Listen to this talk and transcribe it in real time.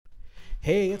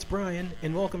Hey, it's Brian,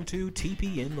 and welcome to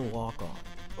TPN The Walk On.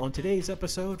 On today's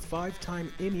episode,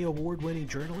 five-time Emmy Award-winning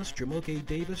journalist Jumoke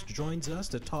Davis joins us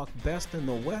to talk best in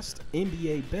the West,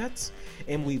 NBA bets,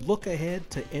 and we look ahead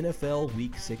to NFL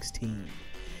Week 16.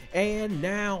 And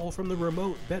now, from the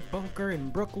remote bet bunker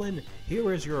in Brooklyn,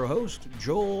 here is your host,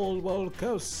 Joel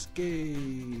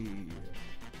Wolkowski.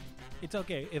 It's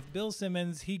okay. If Bill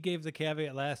Simmons, he gave the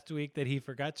caveat last week that he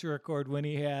forgot to record when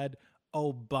he had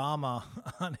Obama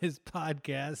on his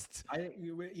podcast.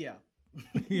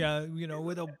 Yeah,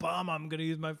 with Obama, I'm going to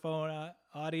use my phone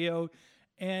audio.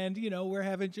 And, we're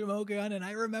having Jumoke on. And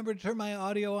I remember to turn my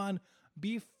audio on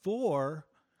before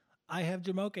I have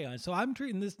Jumoke on. So I'm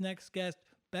treating this next guest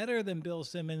better than Bill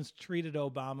Simmons treated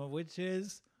Obama, which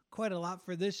is quite a lot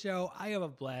for this show. I have a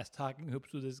blast talking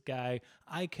hoops with this guy.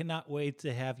 I cannot wait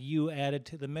to have you added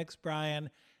to the mix, Brian.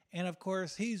 And of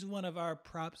course, he's one of our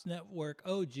Props Network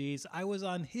OGs. I was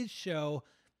on his show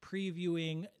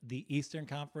previewing the Eastern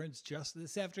Conference just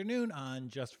this afternoon on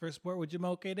Just for Sport with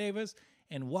Jumoke Davis.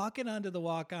 And walking onto the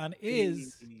walk-on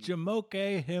is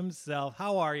Jumoke himself.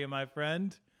 How are you, my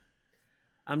friend?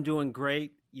 I'm doing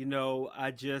great.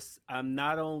 I'm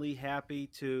not only happy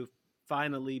to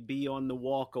finally be on the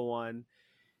walk-on,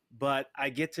 but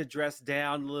I get to dress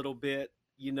down a little bit.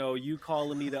 You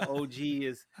calling me the OG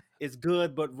is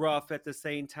good, but rough at the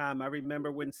same time. I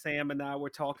remember when Sam and I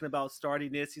were talking about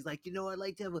starting this, he's like, I'd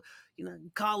like to have a,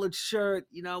 collared shirt.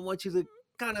 I want you to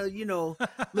kind of,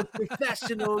 look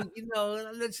professional,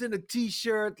 let's in a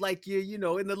t-shirt, like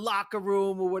you're, in the locker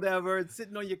room or whatever and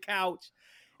sitting on your couch.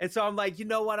 And so I'm like, you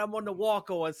know what? I'm on the walk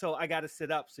on. So I got to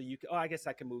sit up. So I guess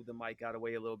I can move the mic out of the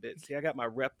way a little bit. See, I got my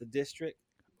rep the district.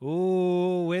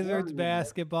 Ooh, Wizards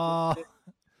basketball.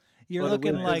 You're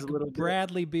looking like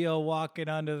Bradley Beal walking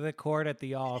onto the court at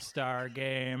the All-Star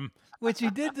game, which he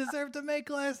did deserve to make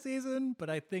last season, but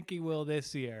I think he will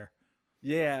this year.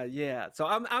 Yeah. So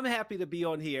I'm happy to be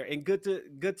on here, and good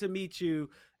to meet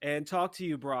you and talk to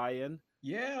you, Brian.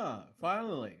 Yeah,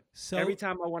 finally. So every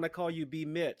time I want to call you B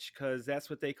Mitch, because that's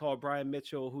what they call Brian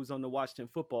Mitchell, who's on the Washington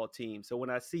football team. So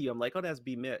when I see you, I'm like, oh, that's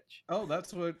B Mitch. Oh,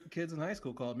 that's what kids in high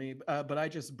school called me. But I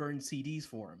just burned CDs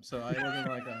for him, so I wasn't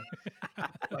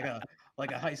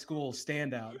like a high school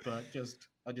standout. But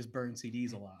I just burned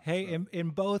CDs a lot. Hey, so.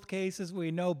 in both cases, we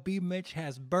know B Mitch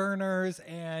has burners,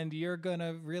 and you're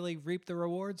gonna really reap the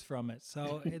rewards from it.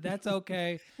 So that's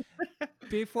okay.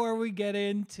 Before we get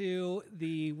into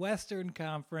the Western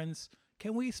Conference,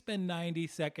 can we spend 90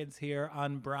 seconds here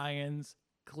on Brian's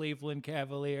Cleveland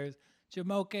Cavaliers?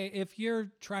 Jumoke, if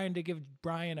you're trying to give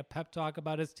Brian a pep talk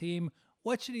about his team,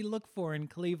 what should he look for in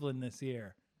Cleveland this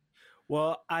year?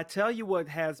 Well, I tell you what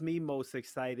has me most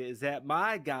excited is that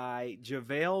my guy,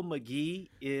 JaVale McGee,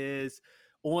 is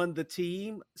on the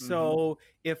team. So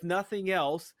if nothing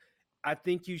else, I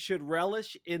think you should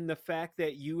relish in the fact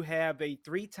that you have a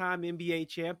 3-time NBA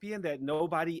champion that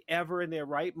nobody ever in their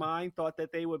right mind thought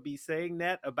that they would be saying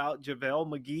that about JaVale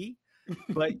McGee.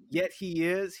 But yet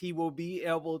he will be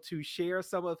able to share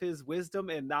some of his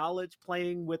wisdom and knowledge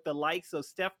playing with the likes of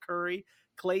Steph Curry,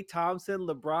 Klay Thompson,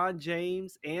 LeBron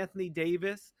James, Anthony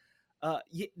Davis.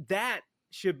 That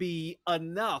should be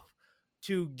enough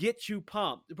to get you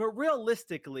pumped. But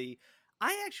realistically,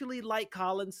 I actually like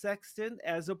Colin Sexton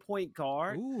as a point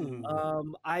guard.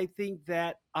 I think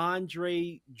that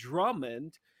Andre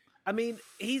Drummond,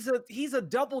 he's a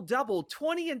double-double,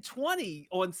 20 and 20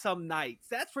 on some nights.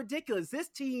 That's ridiculous. This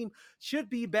team should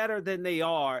be better than they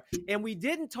are. And we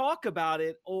didn't talk about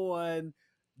it on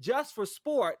Just for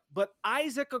Sport, but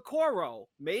Isaac Okoro,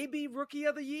 maybe Rookie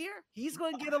of the Year. He's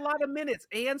going to get a lot of minutes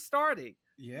and starting.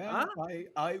 Yeah,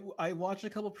 I watched a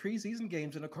couple preseason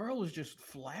games and Karl was just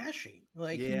flashing.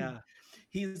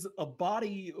 He's a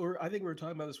body, or I think we were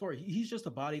talking about this before. He's just a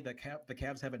body that the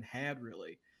Cavs haven't had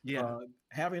really. Yeah,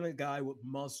 having a guy with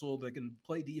muscle that can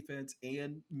play defense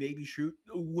and maybe shoot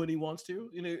when he wants to.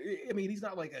 He's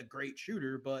not like a great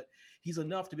shooter, but he's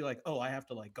enough to be like, oh, I have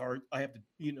to guard. I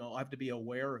have to be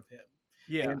aware of him.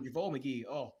 Yeah, and JaVale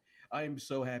McGee. I am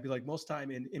so happy. Like most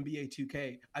time in NBA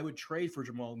 2K, I would trade for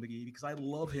Jamal McGee because I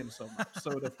love him so much.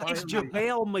 So it's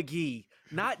JaVale McGee,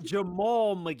 not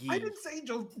Jamal McGee. I didn't say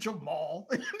Jamal.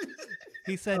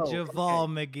 He said Javal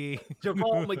McGee.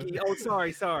 Javal McGee. Oh,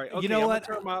 sorry. Okay, you know what?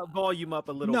 Turn my volume up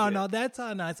a little bit. No, that's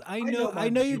on us. I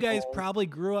know you guys probably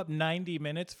grew up 90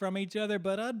 minutes from each other,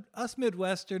 but us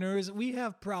Midwesterners, we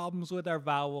have problems with our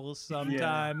vowels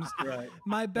sometimes. Yeah, right.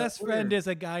 My best friend is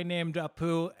a guy named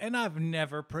Apu, and I've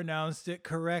never pronounced it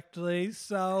correctly,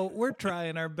 so we're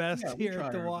trying our best here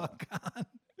at the Walk On.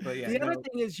 But the other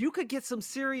thing is you could get some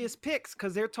serious picks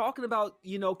because they're talking about,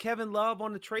 Kevin Love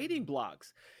on the trading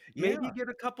blocks. maybe you get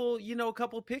a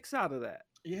couple picks out of that.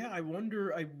 Yeah, I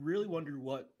really wonder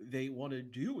what they want to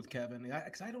do with Kevin.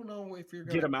 Because I don't know if you're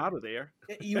going to get him out of there.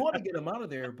 You want to get him out of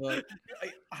there, but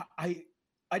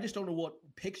I just don't know what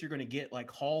picks you're going to get, like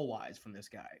haul-wise, from this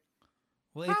guy.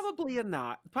 Well,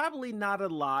 probably not a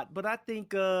lot, but I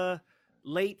think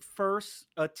late first,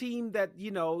 a team that,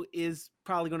 is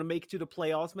probably going to make it to the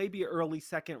playoffs, maybe an early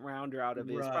second rounder out of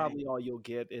it is probably all you'll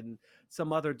get, and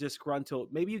some other disgruntled.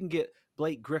 Maybe you can get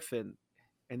Blake Griffin,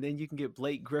 and then you can get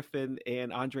Blake Griffin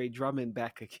and Andre Drummond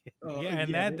back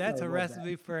again. And that's a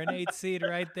recipe for an 8 seed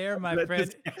right there, my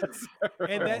friend.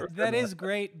 And that is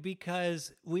great,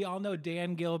 because we all know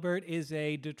Dan Gilbert is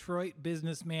a Detroit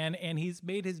businessman, and he's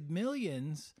made his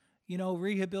millions,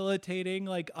 rehabilitating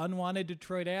like unwanted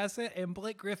Detroit asset, and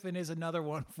Blake Griffin is another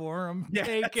one for him.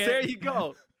 Yeah, there you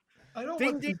go. I don't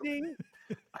ding, ding, ding.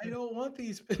 I don't want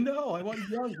these. No, I want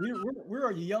young.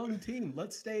 We're a young team.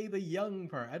 Let's stay the young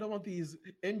part. I don't want these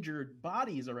injured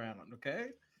bodies around. Okay.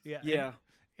 Yeah.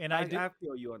 And I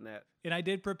feel you on that. And I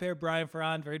did prepare Brian for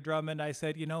Andre Drummond. I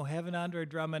said, having Andre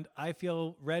Drummond, I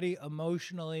feel ready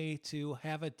emotionally to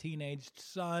have a teenage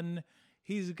son.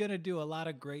 He's going to do a lot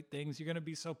of great things. You're going to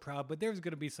be so proud, but there's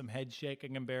going to be some head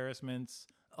shaking embarrassments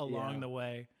along the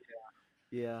way.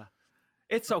 Yeah.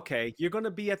 It's okay. You're going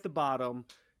to be at the bottom.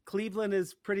 Cleveland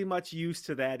is pretty much used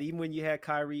to that, even when you had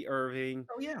Kyrie Irving.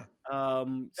 Oh, yeah.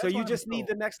 So you just need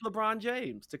the next LeBron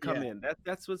James to come in.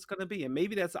 That's what's going to be. And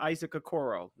maybe that's Isaac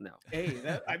Okoro. No. Hey,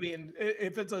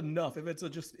 if it's enough,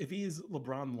 if he's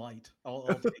LeBron light, I'll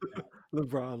take that.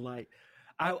 LeBron light.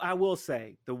 I will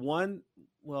say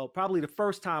probably the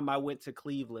first time I went to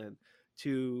Cleveland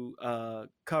to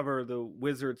cover the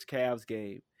Wizards-Cavs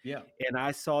game. Yeah. And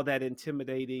I saw that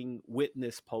intimidating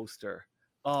witness poster.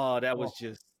 Oh, that was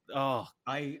just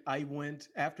I went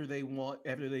after they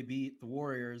beat the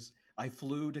Warriors. I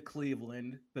flew to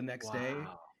Cleveland the next day,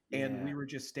 and we were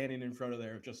just standing in front of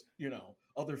there, just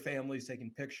other families taking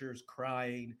pictures,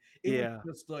 crying. It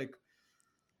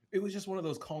was just one of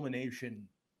those culmination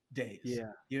days.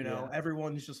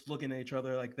 Everyone's just looking at each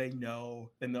other like they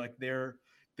know, and like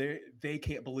they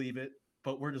can't believe it,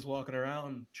 but we're just walking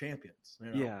around champions.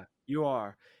 Yeah, you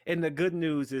are. And the good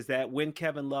news is that when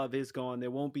Kevin Love is gone,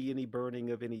 there won't be any burning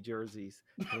of any jerseys.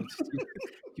 You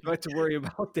don't have to worry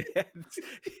about that.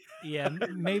 Yeah,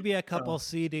 maybe a couple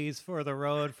CDs for the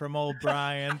road from old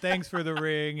Brian. Thanks for the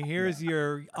ring. Here's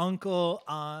your uncle.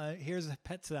 Here's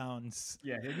Pet Sounds.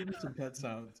 Yeah, he'll give you some Pet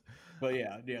Sounds. But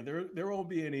there won't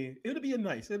be any. It'll be a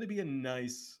nice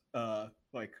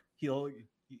like you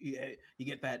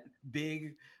get that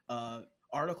big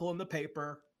article in the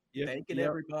paper. Thanking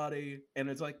everybody, and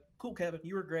it's like, cool, Kevin,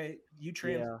 you were great. You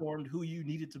transformed who you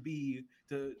needed to be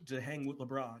to hang with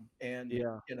LeBron, and it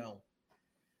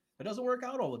doesn't work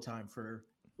out all the time for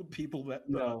people that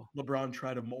LeBron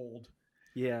try to mold.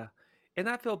 Yeah, and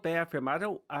I feel bad for him.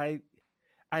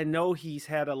 I know he's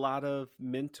had a lot of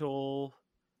mental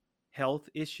health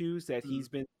issues that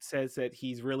says that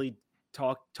he's really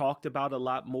talked about a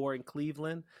lot more in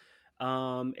Cleveland.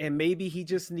 And maybe he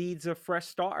just needs a fresh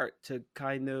start to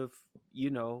kind of,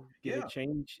 get a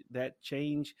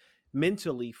change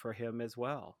mentally for him as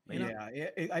well.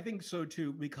 I think so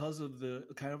too, because of the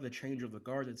kind of the change of the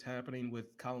guard that's happening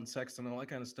with Colin Sexton and all that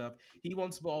kind of stuff. He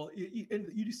wants the ball, and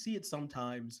you see it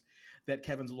sometimes that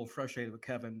Kevin's a little frustrated with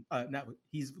Kevin.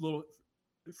 He's a little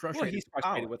frustrated. Well, he's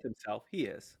frustrated with himself. He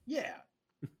is. Yeah.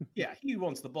 Yeah, he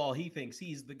wants the ball. He thinks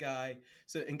he's the guy.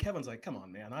 So, and Kevin's like, "Come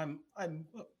on, man. I'm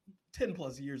 10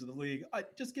 plus years of the league.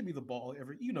 Just give me the ball.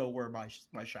 Where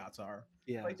my shots are.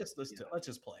 Yeah. Like, let's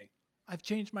just play. I've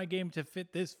changed my game to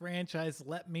fit this franchise.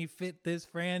 Let me fit this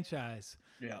franchise."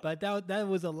 Yeah. But that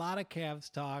was a lot of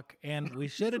Cavs talk, and we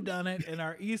should have done it in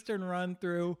our Eastern run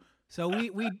through. So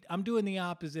I'm doing the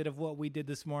opposite of what we did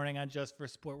this morning on Just for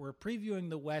Sport. We're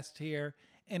previewing the West here.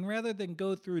 And rather than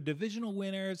go through divisional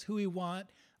winners, who we want,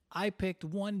 I picked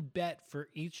one bet for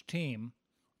each team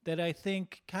that I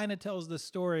think kind of tells the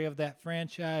story of that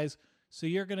franchise. So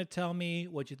you're going to tell me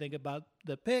what you think about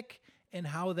the pick and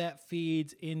how that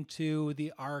feeds into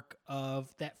the arc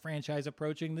of that franchise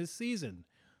approaching this season.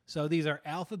 So these are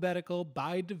alphabetical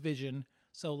by division.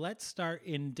 So let's start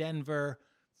in Denver,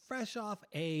 fresh off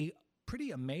a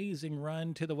pretty amazing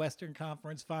run to the Western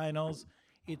Conference Finals.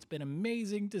 It's been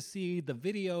amazing to see the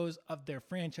videos of their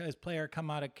franchise player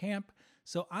come out of camp.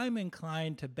 So I'm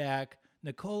inclined to back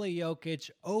Nikola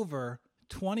Jokic over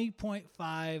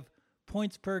 20.5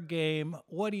 points per game.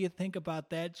 What do you think about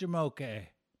that, Jumoke?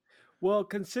 Well,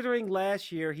 considering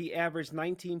last year he averaged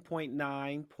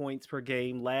 19.9 points per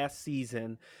game last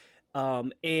season,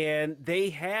 and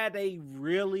they had a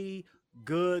really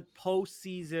good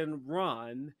postseason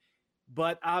run,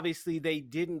 but obviously they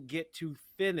didn't get to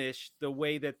finish the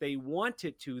way that they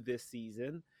wanted to this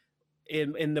season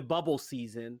in the bubble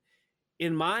season.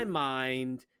 In my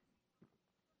mind,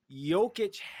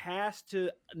 Jokic has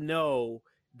to know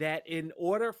that in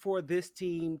order for this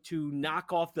team to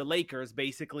knock off the Lakers,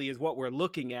 basically, is what we're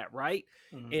looking at, right?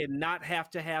 Mhm. And not have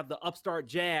to have the upstart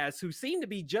Jazz, who seem to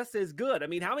be just as good. I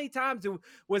mean, how many times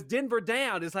was Denver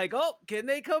down? It's like, oh, can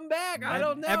they come back? I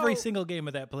don't know. Every single game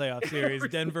of that playoff series, Every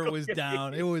Denver single was game.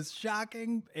 down. It was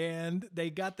shocking, and they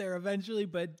got there eventually,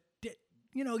 but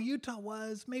Utah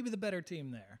was maybe the better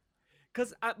team there.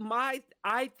 Because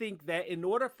I think that in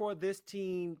order for this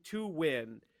team to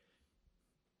win,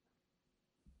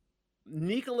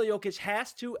 Nikola Jokic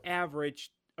has to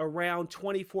average around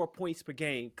 24 points per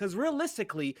game. Because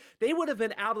realistically, they would have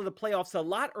been out of the playoffs a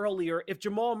lot earlier if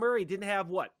Jamal Murray didn't have,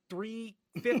 what, 3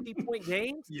 50-point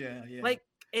games? Yeah.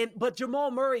 But Jamal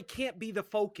Murray can't be the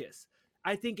focus.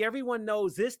 I think everyone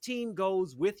knows this team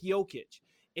goes with Jokic.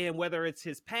 And whether it's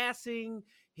his passing,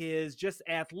 his just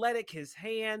athletic, his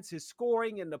hands, his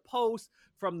scoring in the post,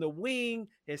 from the wing,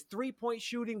 his three-point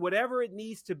shooting, whatever it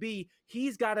needs to be,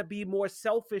 he's got to be more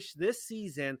selfish this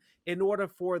season in order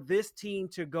for this team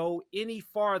to go any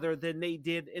farther than they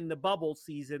did in the bubble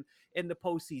season, in the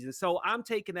postseason. So I'm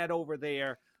taking that over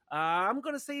there. I'm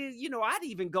going to say, I'd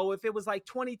even go if it was like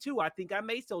 22. I think I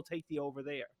may still take the over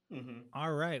there. Mm-hmm.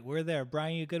 All right, we're there.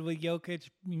 Brian, you good with Jokic,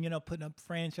 putting up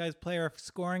franchise player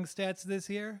scoring stats this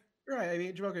year? Right. I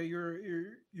mean, Jumoke,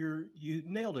 you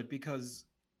nailed it, because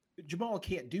Jamal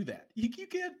can't do that. You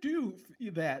can't do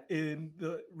that in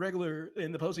the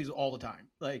postseason all the time.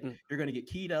 Like, you're going to get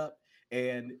keyed up,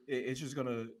 and it's just going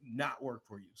to not work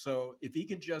for you. So if he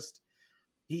can just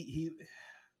he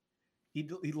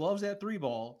loves that three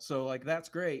ball, so like that's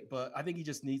great. But I think he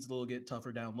just needs a little get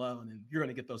tougher down low, and then you're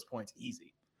going to get those points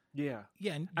easy. Yeah.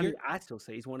 And I still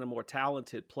say he's one of the more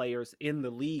talented players in the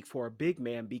league for a big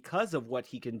man because of what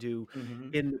he can do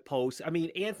in the post. I mean,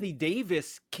 Anthony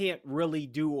Davis can't really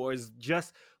do, or is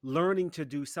just learning to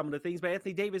do some of the things, but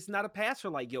Anthony Davis is not a passer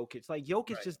like Jokic. Like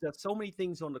Jokic just does so many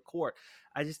things on the court.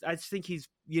 I just think he's,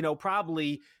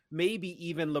 probably maybe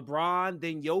even LeBron,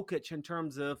 then Jokic in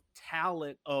terms of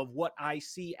talent of what I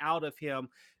see out of him.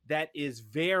 That is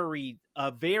very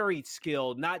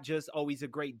skilled, not just, he's a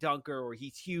great dunker or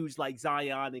he's huge like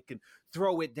Zion and can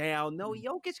throw it down. No,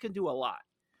 Jokic can do a lot.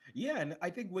 Yeah, and I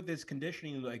think with this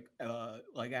conditioning, like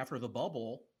after the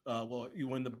bubble,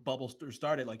 when the bubble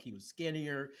started, like he was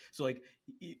skinnier. So like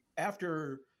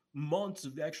after months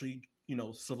of actually,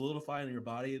 solidifying your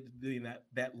body, doing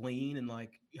that lean and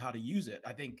like how to use it,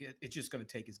 I think it's just going to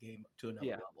take his game to another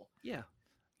level. Yeah.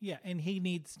 Yeah, and he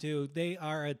needs to. They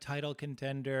are a title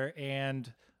contender,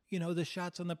 and, the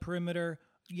shots on the perimeter,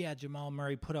 Jamal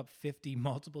Murray put up 50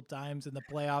 multiple times in the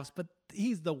playoffs, but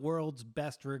he's the world's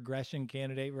best regression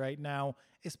candidate right now,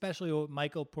 especially with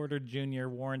Michael Porter Jr.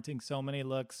 warranting so many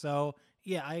looks. So,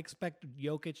 I expect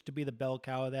Jokic to be the bell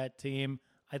cow of that team.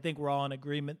 I think we're all in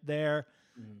agreement there.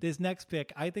 This next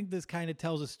pick, I think this kind of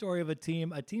tells a story of a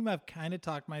team I've kind of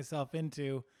talked myself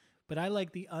into, but I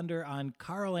like the under on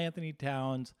Karl Anthony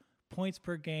Towns, points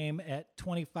per game at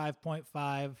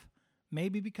 25.5,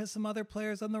 maybe because some other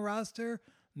players on the roster.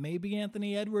 Maybe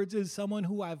Anthony Edwards is someone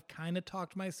who I've kind of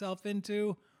talked myself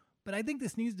into, but I think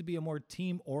this needs to be a more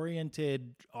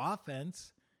team-oriented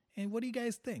offense. And what do you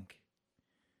guys think?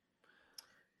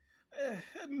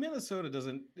 Minnesota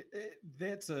doesn't.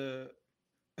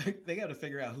 They got to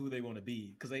figure out who they want to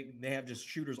be, because they have just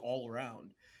shooters all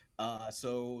around.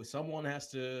 So someone has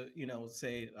to,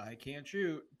 say, I can't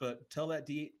shoot, but tell that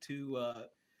D to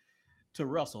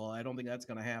Russell. I don't think that's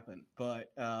going to happen.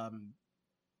 But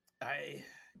I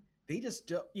think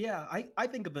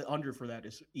of the under for that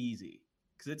is easy,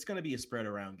 because it's going to be a spread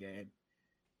around game.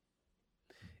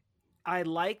 I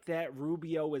like that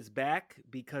Rubio is back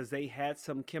because they had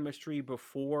some chemistry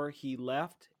before he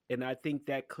left, and I think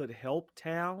that could help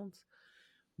Towns.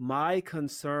 My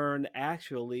concern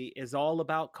actually is all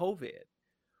about COVID.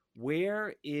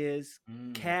 Where is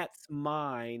Cat's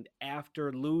mind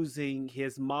after losing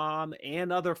his mom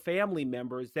and other family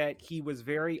members that he was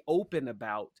very open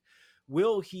about?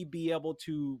 Will he be able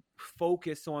to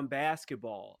focus on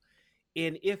basketball?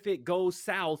 And if it goes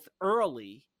south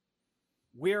early,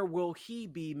 where will he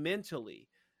be mentally?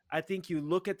 I think you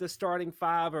look at the starting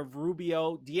five of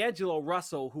Rubio, D'Angelo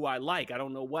Russell, who I like. I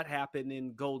don't know what happened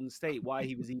in Golden State, why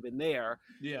he was even there.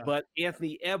 Yeah. But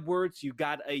Anthony Edwards, you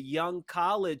got a young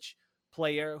college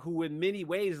player who in many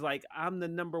ways, like, I'm the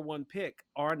number one pick.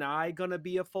 Aren't I going to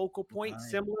be a focal point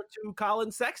similar to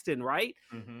Colin Sexton, right?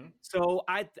 So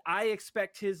I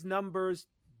expect his numbers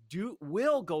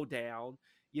will go down.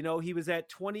 He was at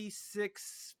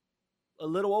 26, a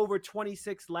little over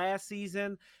 26 last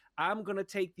season. I'm going to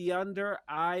take the under.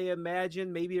 I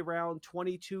imagine maybe around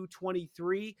 22,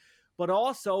 23. But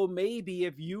also maybe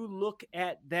if you look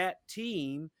at that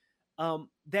team,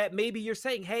 that maybe you're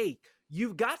saying, hey,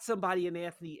 you've got somebody in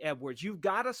Anthony Edwards. You've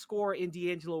got a scorer in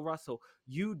D'Angelo Russell.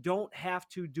 You don't have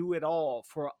to do it all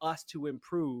for us to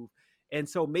improve. And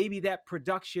so maybe that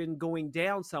production going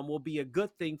down some will be a good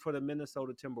thing for the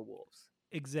Minnesota Timberwolves.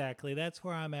 Exactly. That's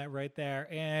where I'm at right there.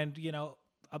 And,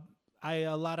 I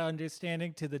a lot of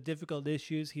understanding to the difficult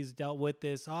issues he's dealt with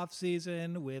this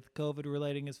offseason with COVID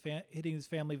hitting his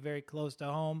family very close to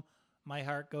home. My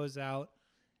heart goes out.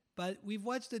 But we've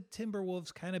watched the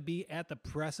Timberwolves kind of be at the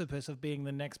precipice of being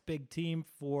the next big team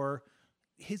for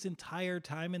his entire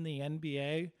time in the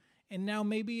NBA. And now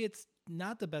maybe it's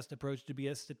not the best approach to be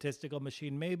a statistical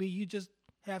machine. Maybe you just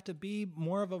have to be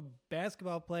more of a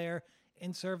basketball player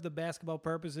and serve the basketball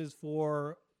purposes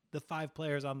for the 5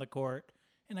 players on the court.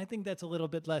 And I think that's a little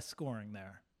bit less scoring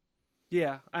there.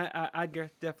 Yeah, I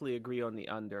definitely agree on the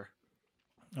under.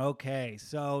 Okay,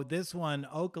 so this one,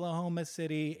 Oklahoma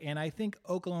City, and I think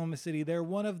Oklahoma City, they're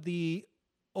one of the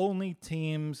only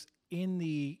teams in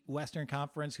the Western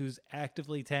Conference who's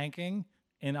actively tanking,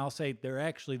 and I'll say they're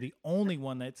actually the only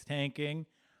one that's tanking,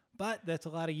 but that's a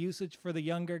lot of usage for the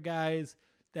younger guys.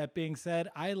 That being said,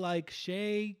 I like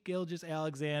Shai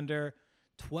Gilgeous-Alexander,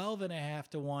 12.5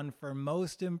 to 1 for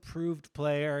most improved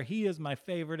player. He is my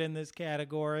favorite in this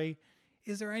category.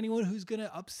 Is there anyone who's going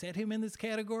to upset him in this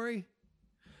category?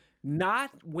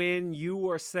 Not when you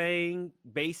were saying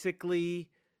basically,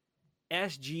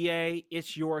 SGA,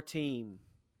 it's your team.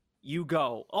 You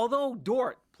go. Although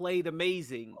Dort played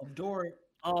amazing. Dort.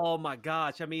 Oh my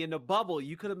gosh. I mean, in the bubble,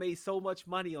 you could have made so much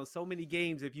money on so many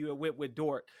games if you had went with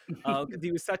Dort because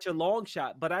he was such a long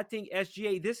shot. But I think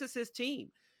SGA, this is his team.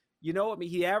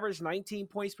 He averaged 19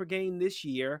 points per game this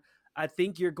year. I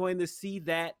think you're going to see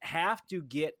that have to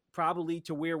get probably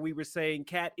to where we were saying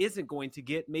Cat isn't going to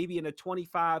get, maybe in a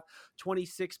 25,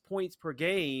 26 points per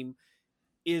game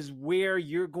is where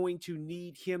you're going to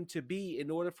need him to be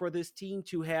in order for this team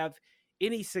to have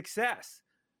any success.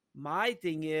 My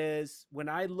thing is, when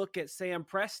I look at Sam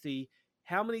Presti,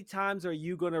 how many times are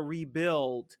you going to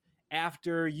rebuild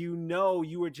after you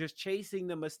were just chasing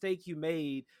the mistake you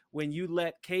made when you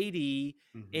let KD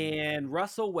and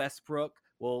Russell Westbrook,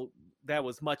 well, that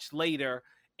was much later,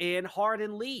 and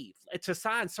Harden leave to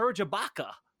sign Serge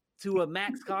Ibaka to a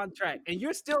max contract. And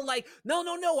you're still like, no,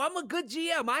 I'm a good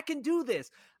GM. I can do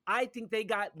this. I think they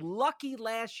got lucky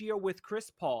last year with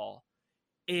Chris Paul,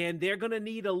 and they're going to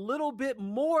need a little bit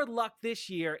more luck this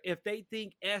year if they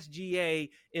think SGA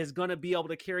is going to be able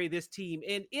to carry this team.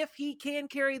 And if he can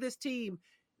carry this team,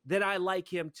 then I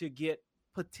like him to get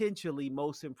potentially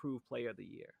most improved player of the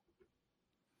year.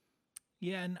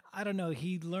 Yeah, and I don't know.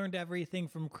 He learned everything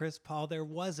from Chris Paul. There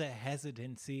was a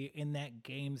hesitancy in that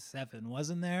Game 7,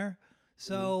 wasn't there?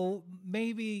 So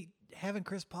maybe having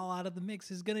Chris Paul out of the mix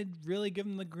is going to really give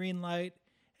him the green light.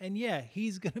 And yeah,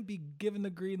 he's going to be given the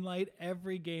green light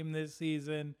every game this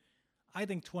season. I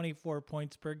think 24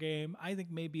 points per game. I think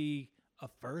maybe a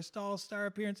first All-Star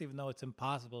appearance, even though it's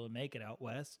impossible to make it out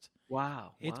west.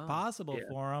 Wow. It's possible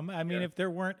for him. I mean, if there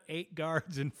weren't 8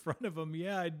 guards in front of him,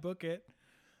 I'd book it.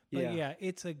 But yeah,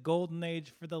 it's a golden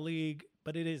age for the league,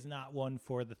 but it is not one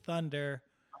for the Thunder.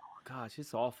 Oh, gosh,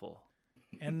 it's awful.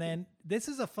 And then this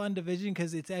is a fun division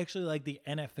because it's actually like the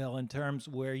NFL in terms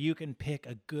where you can pick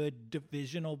a good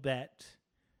divisional bet,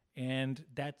 and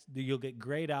you'll get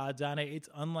great odds on it. It's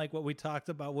unlike what we talked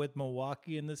about with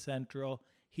Milwaukee in the Central.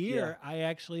 Here, I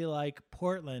actually like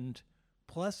Portland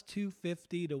plus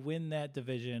 250 to win that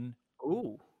division.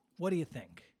 Ooh. What do you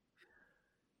think?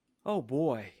 Oh,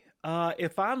 boy.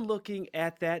 If I'm looking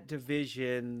at that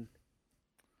division,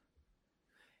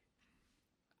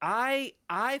 I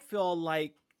feel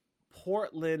like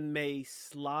Portland may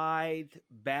slide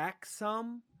back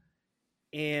some,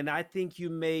 and I think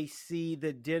you may see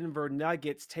the Denver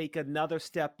Nuggets take another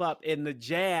step up, and the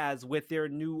Jazz with their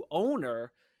new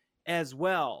owner as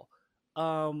well.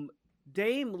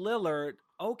 Dame Lillard,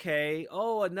 okay,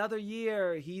 another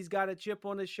year, he's got a chip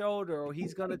on his shoulder, or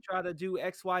he's going to try to do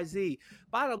XYZ.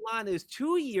 Bottom line is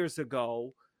 2 years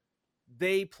ago,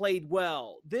 they played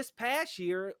well. This past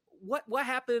year, what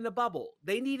happened in the bubble?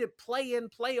 They needed play-in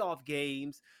playoff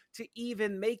games to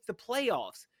even make the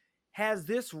playoffs. Has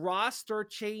this roster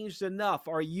changed enough?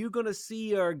 Are you going to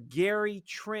see a Gary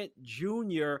Trent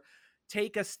Jr.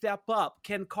 take a step up?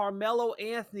 Can Carmelo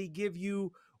Anthony give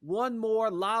you one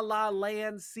more La La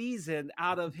Land season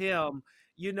out of him,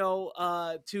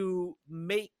 to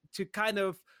kind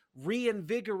of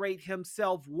reinvigorate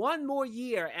himself one more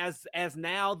year as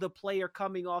now the player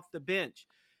coming off the bench.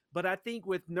 But I think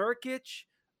with Nurkic,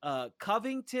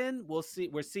 Covington, we'll see.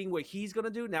 We're seeing what he's going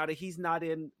to do now that he's not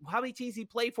in. How many teams he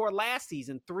played for last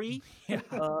season? 3. Yeah.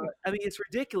 I mean, it's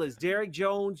ridiculous. Derrick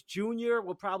Jones Jr.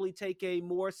 will probably take a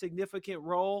more significant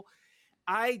role.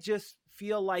 I just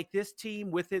feel like this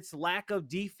team, with its lack of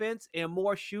defense and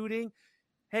more shooting,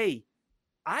 hey,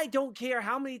 I don't care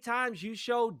how many times you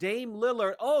show Dame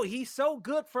Lillard, oh, he's so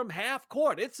good from half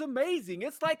court. It's amazing.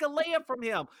 It's like a layup from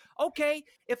him. Okay,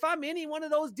 if I'm any one of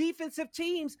those defensive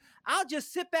teams, I'll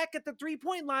just sit back at the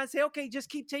three-point line and say, okay, just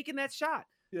keep taking that shot.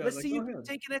 Yeah, Let's like, see you go keep ahead.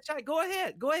 taking that shot. Go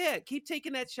ahead. Go ahead. Keep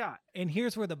taking that shot. And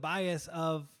here's where the bias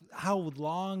of how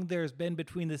long there's been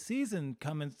between the season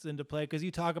comes into play, because you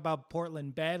talk about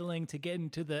Portland battling to get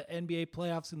into the NBA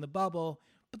playoffs in the bubble,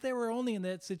 but they were only in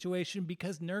that situation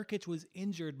because Nurkic was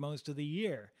injured most of the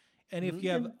year. And if you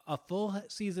have a full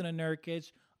season of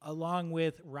Nurkic, along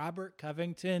with Robert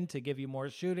Covington to give you more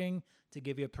shooting, to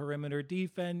give you a perimeter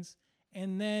defense,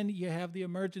 and then you have the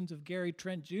emergence of Gary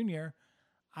Trent Jr.,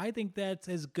 I think that's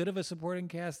as good of a supporting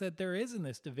cast that there is in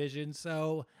this division.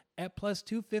 So at plus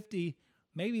 250,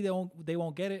 maybe they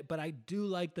won't get it, but I do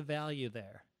like the value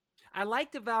there. I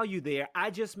like the value there. I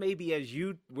just maybe, as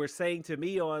you were saying to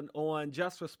me on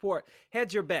Just for Sport,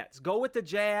 hedge your bets. Go with the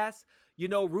Jazz. You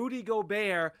know, Rudy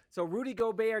Gobert. So Rudy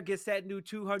Gobert gets that new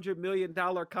 $200 million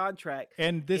contract.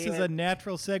 And this is a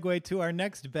natural segue to our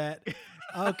next bet.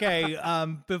 Okay,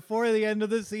 before the end of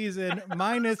the season,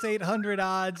 minus 800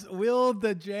 odds. Will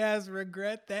the Jazz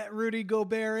regret that Rudy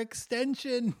Gobert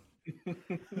extension?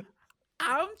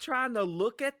 I'm trying to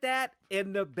look at that,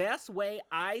 and the best way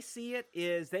I see it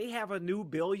is they have a new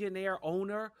billionaire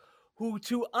owner who,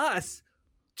 to us,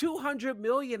 $200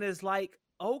 million is like,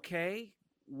 okay,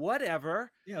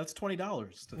 whatever. Yeah, that's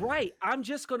 $20. Right. I'm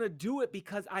just going to do it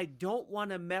because I don't want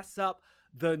to mess up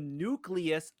the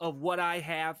nucleus of what I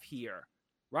have here,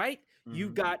 right? Mm-hmm.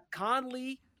 You've got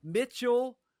Conley,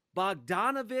 Mitchell,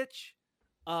 Bogdanovich,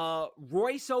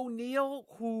 Royce O'Neal,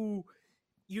 who –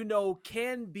 you know,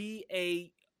 can be a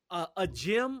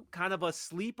gem, kind of a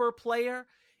sleeper player.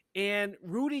 And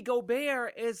Rudy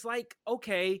Gobert is like,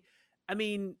 okay, I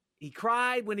mean, he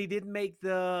cried when he didn't make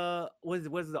the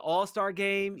All-Star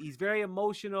game. He's very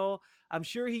emotional. I'm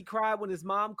sure he cried when his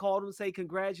mom called him and say,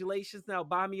 congratulations, now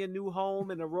buy me a new home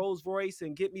and a Rolls Royce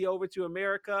and get me over to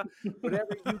America. Whatever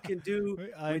you can do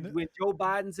when Joe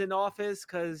Biden's in office,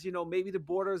 because, you know, maybe the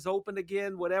border is open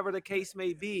again, whatever the case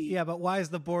may be. Yeah, but why is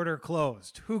the border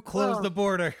closed? Who closed the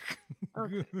border?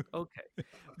 Okay.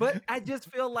 But I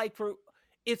just feel like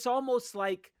it's almost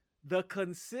like the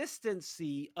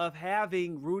consistency of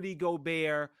having Rudy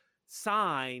Gobert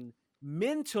sign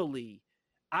mentally.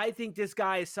 I think this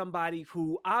guy is somebody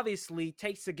who obviously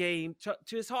takes the game to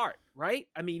his heart, right?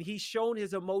 I mean, he's shown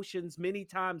his emotions many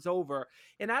times over.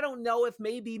 And I don't know if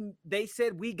maybe they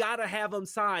said we got to have him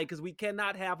sign because we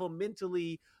cannot have him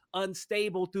mentally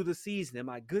unstable through the season. Am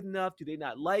I good enough? Do they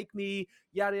not like me?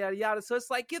 Yada, yada, yada. So it's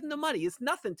like, give him the money. It's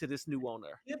nothing to this new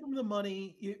owner. Give him the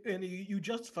money, and you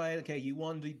justify it. Okay, you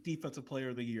won the Defensive Player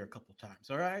of the Year a couple times.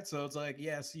 All right, so it's like,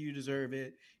 yes, you deserve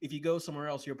it. If you go somewhere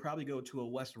else, you'll probably go to a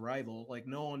West rival. Like,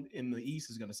 no one in the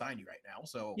East is going to sign you right now.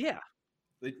 So yeah,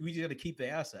 we just got to keep the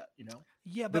asset, you know?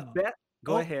 Yeah, the but bet.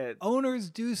 Go ahead.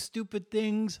 Owners do stupid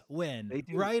things when? They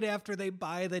do. Right after they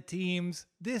buy the teams.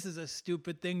 This is a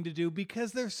stupid thing to do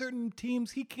because there's certain teams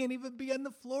he can't even be on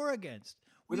the floor against.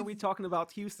 When are we talking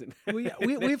about Houston?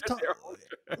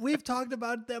 We've talked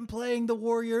about them playing the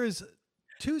Warriors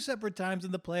 2 separate times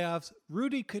in the playoffs.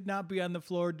 Rudy could not be on the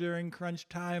floor during crunch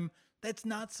time. That's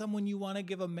not someone you want to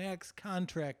give a max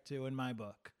contract to in my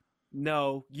book.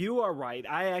 No, you are right.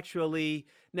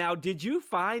 Now, did you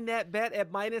find that bet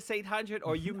at minus 800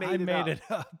 or you made it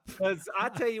up? Because I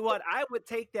tell you what, I would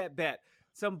take that bet.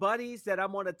 Some buddies that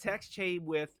I'm on a text chain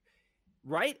with,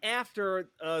 right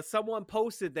after someone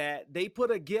posted that, they put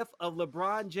a gif of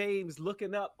LeBron James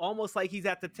looking up almost like he's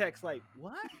at the text, like,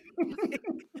 what?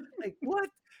 Like, what?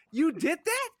 You did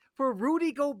that? For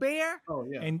Rudy Gobert? Oh,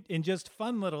 yeah. And just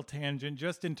fun little tangent,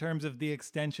 just in terms of the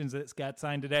extensions that got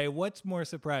signed today, what's more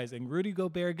surprising, Rudy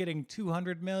Gobert getting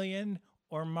 $200 million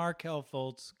or Markelle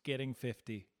Fultz getting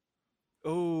 50?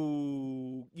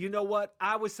 Oh, you know what?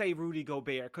 I would say Rudy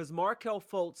Gobert because Markelle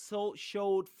Fultz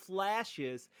showed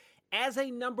flashes as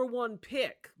a number 1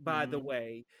 pick, by the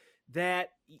way,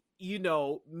 that, you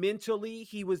know, mentally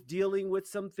he was dealing with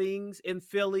some things in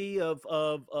Philly of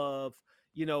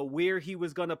you know, where he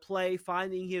was going to play,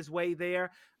 finding his way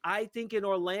there. I think in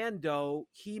Orlando,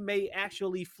 he may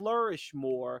actually flourish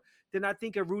more then I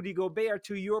think of Rudy Gobert.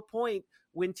 To your point,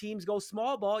 when teams go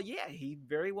small ball, yeah, he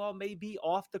very well may be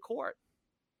off the court.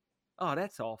 Oh,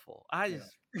 that's awful. And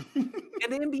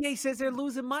the NBA says they're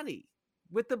losing money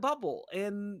with the bubble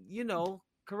and,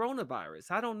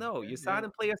 coronavirus. I don't know. You're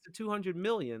signing players to $200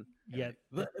 million. Yeah.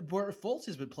 But Fultz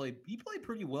has been he played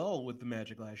pretty well with the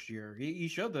Magic last year. He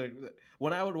showed that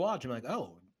when I would watch, I'm like,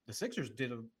 oh, the Sixers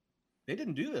they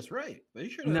didn't do this right. They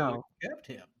should have kept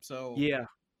him. So yeah,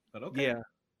 but okay. Yeah.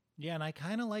 Yeah, and I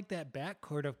kind of like that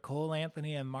backcourt of Cole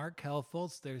Anthony and Markelle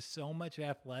Fultz. There's so much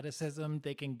athleticism.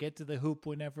 They can get to the hoop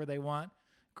whenever they want.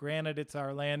 Granted, it's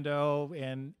Orlando,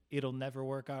 and it'll never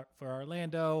work out for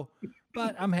Orlando.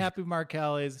 But I'm happy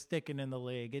Markelle is sticking in the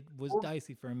league. It was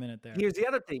dicey for a minute there. Here's the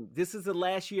other thing. This is the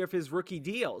last year of his rookie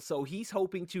deal. So he's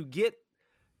hoping to get,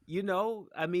 they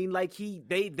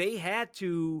had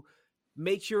to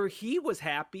make sure he was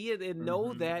happy and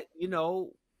know that,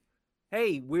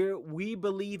 hey, we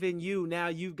believe in you. Now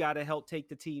you've got to help take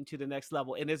the team to the next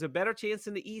level. And there's a better chance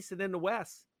in the East than in the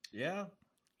West. Yeah.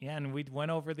 Yeah, and we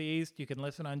went over the East. You can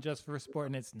listen on Just for Sport,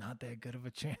 and it's not that good of a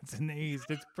chance in the East.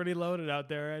 It's pretty loaded out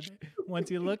there. And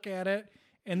once you look at it,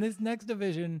 in this next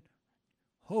division,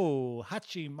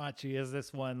 hachi-machi is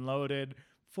this one loaded.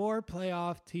 4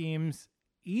 playoff teams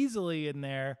easily in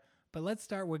there. But let's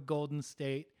start with Golden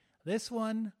State. This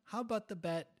one, how about the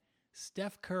bet?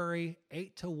 Steph Curry,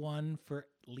 8-1 for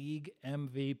league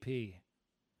MVP.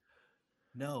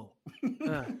 No.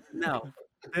 No.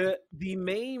 The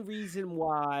main reason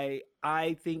why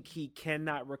I think he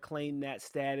cannot reclaim that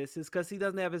status is because he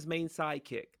doesn't have his main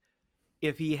sidekick.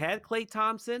 If he had Klay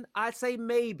Thompson, I'd say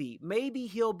maybe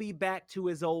he'll be back to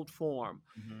his old form.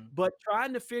 Mm-hmm. But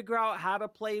trying to figure out how to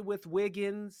play with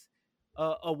Wiggins,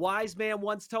 a wise man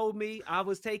once told me I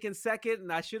was taken second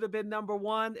and I should have been number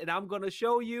 1, and I'm going to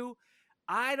show you.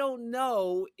 I don't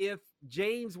know if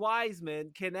James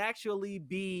Wiseman can actually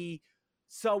be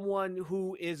someone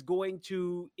who is going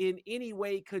to in any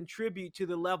way contribute to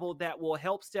the level that will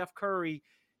help Steph Curry,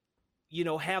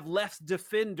 have less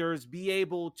defenders be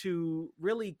able to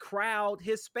really crowd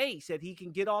his space, that he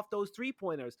can get off those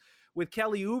 3-pointers. With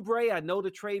Kelly Oubre, I know the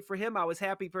trade for him. I was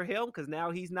happy for him because now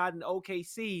he's not in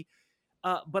OKC.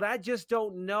 But I just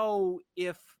don't know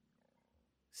if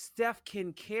Steph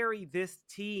can carry this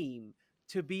team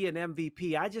to be an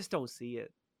MVP. I just don't see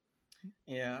it.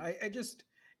 Yeah, I just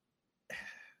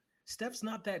Steph's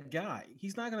not that guy.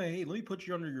 He's not gonna, hey, let me put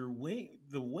you under your wing,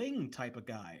 the wing type of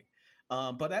guy.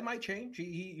 But that might change.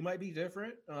 He might be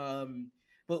different.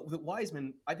 But with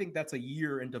Wiseman, I think that's a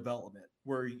year in development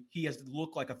where he has to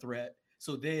look like a threat.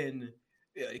 So then,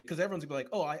 because everyone's gonna be like,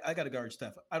 oh, I got to guard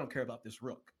Steph. I don't care about this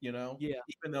rook, Yeah.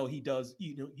 Even though he does,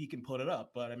 he can put it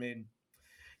up. But I mean,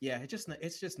 yeah,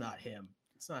 it's just not him.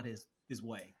 It's not his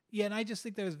way. Yeah, and I just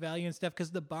think there's value in Steph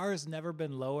because the bar has never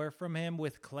been lower from him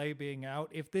with Klay being out.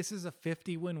 If this is a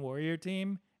 50-win Warrior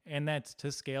team, and that's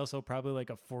to scale, so probably like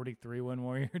a 43-win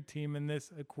Warrior team in this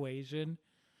equation.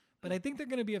 But I think they're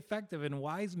going to be effective. And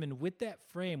Wiseman, with that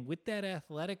frame, with that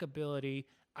athletic ability,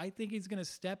 I think he's going to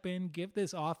step in, give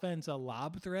this offense a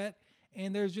lob threat,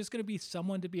 and there's just going to be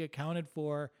someone to be accounted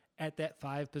for at that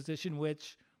 5 position,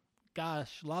 which,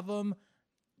 gosh, love him.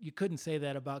 You couldn't say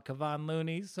that about Kevon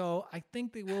Looney. So I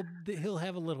think he'll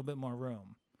have a little bit more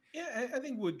room. Yeah, I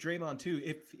think with Draymond too,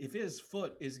 if his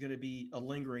foot is going to be a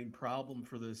lingering problem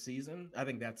for the season, I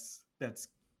think that's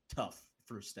tough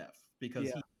for Steph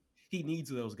because he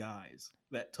needs those guys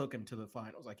that took him to the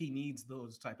finals. Like he needs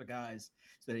those type of guys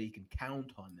so that he can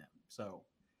count on them. So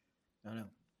I don't know.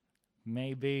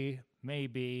 Maybe.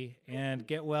 And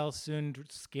get well soon,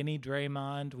 skinny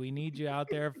Draymond. We need you out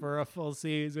there for a full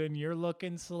season. You're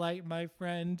looking slight, my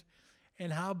friend.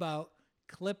 And how about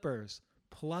Clippers?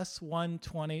 Plus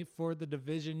 120 for the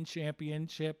division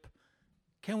championship.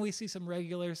 Can we see some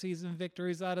regular season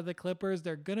victories out of the Clippers?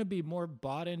 They're going to be more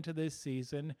bought into this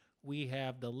season. We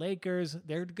have the Lakers.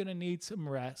 They're going to need some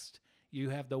rest. You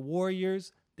have the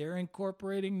Warriors. They're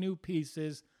incorporating new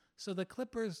pieces. So the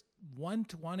Clippers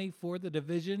 120 for the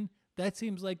division, that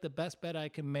seems like the best bet I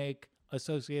can make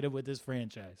associated with this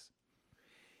franchise.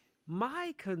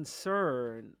 My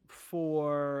concern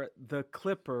for the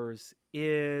Clippers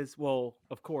is, well,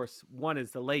 of course, one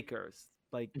is the Lakers.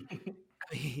 Like,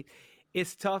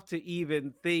 it's tough to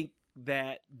even think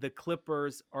that the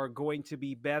Clippers are going to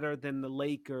be better than the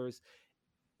Lakers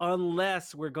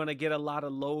unless we're going to get a lot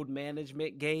of load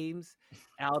management games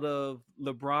out of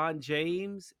LeBron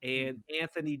James and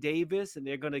Anthony Davis, and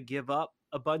they're going to give up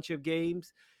a bunch of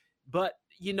games. But,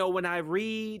 when I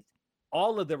read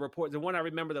all of the reports, the one I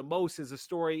remember the most is a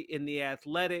story in The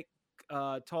Athletic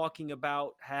talking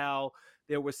about how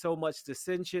there was so much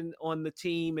dissension on the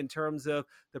team in terms of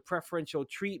the preferential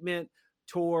treatment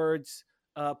towards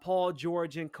Paul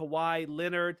George and Kawhi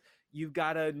Leonard. You've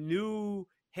got a new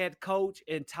head coach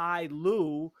in Ty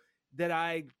Lue that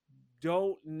I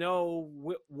don't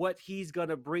know what he's going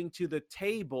to bring to the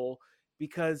table,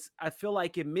 because I feel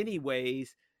like in many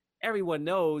ways, everyone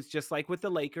knows, just like with the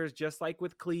Lakers, just like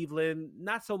with Cleveland,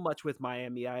 not so much with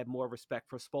Miami. I have more respect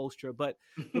for Spoelstra, but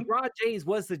LeBron James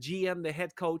was the GM, the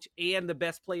head coach, and the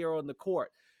best player on the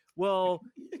court. Well,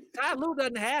 Ty Lue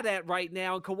doesn't have that right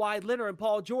now, and Kawhi Leonard and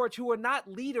Paul George, who are not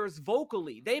leaders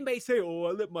vocally. They may say, oh,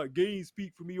 I let my game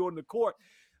speak for me on the court.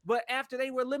 But after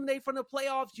they were eliminated from the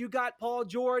playoffs, you got Paul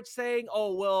George saying,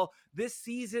 oh, well, this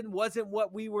season wasn't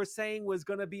what we were saying was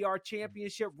going to be our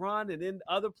championship run. And then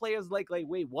other players like,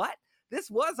 wait, what?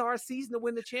 This was our season to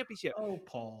win the championship. Oh,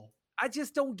 Paul. I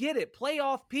just don't get it.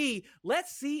 Playoff P.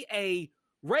 Let's see a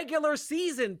regular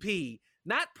season P.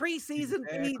 Not preseason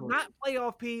P, not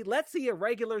playoff P. Let's see a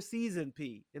regular season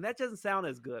P. And that doesn't sound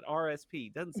as good.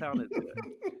 RSP doesn't sound as good.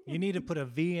 You need to put a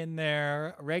V in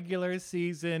there. Regular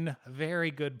season,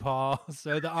 very good, Paul.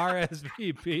 So the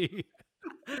RSVP.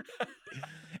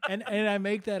 and I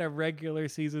make that a regular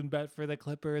season bet for the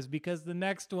Clippers because the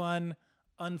next one,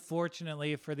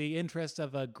 unfortunately, for the interest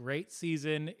of a great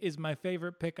season, is my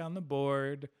favorite pick on the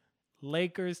board.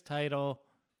 Lakers title,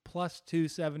 plus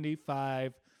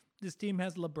 275. This team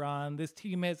has LeBron. This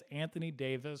team has Anthony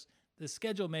Davis. The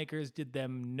schedule makers did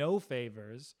them no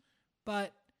favors,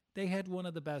 but they had one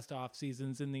of the best off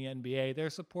seasons in the NBA.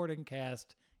 Their supporting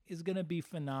cast is going to be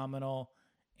phenomenal,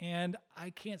 and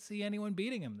I can't see anyone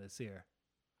beating them this year.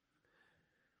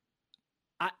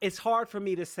 It's hard for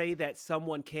me to say that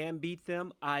someone can beat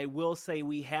them. I will say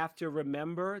we have to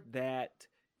remember that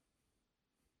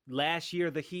last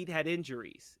year the Heat had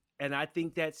injuries. And I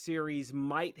think that series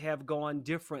might have gone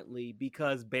differently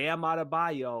because Bam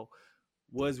Adebayo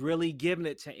was really giving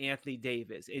it to Anthony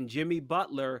Davis. And Jimmy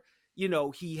Butler,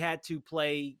 he had to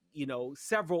play,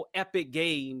 several epic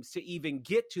games to even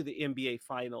get to the NBA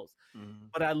Finals. Mm-hmm.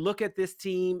 But I look at this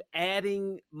team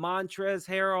adding Montrezl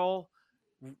Harrell,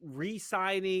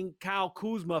 re-signing Kyle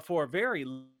Kuzma for a very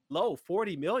low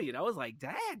 $40 million. I was like,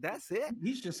 dang, that's it.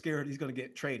 He's just scared he's going to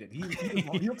get traded. He'll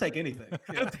take anything.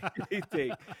 He'll take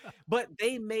anything. But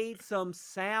they made some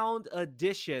sound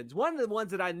additions. One of the ones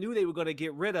that I knew they were going to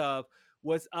get rid of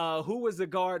was who was the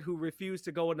guard who refused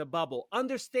to go in the bubble?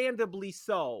 Understandably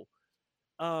so.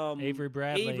 Avery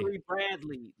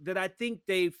Bradley. That I think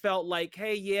they felt like,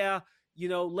 hey, yeah,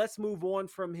 let's move on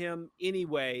from him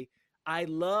anyway. I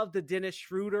love the Dennis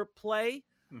Schroeder play.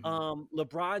 Mm-hmm.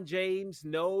 LeBron James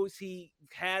knows he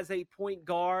has a point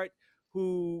guard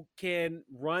who can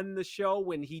run the show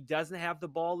when he doesn't have the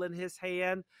ball in his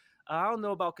hand. I don't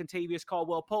know about Kentavious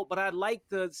Caldwell-Pope, but I like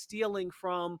the stealing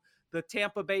from the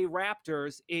Tampa Bay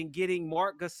Raptors in getting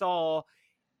Marc Gasol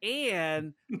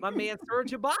and my man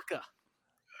Serge Ibaka.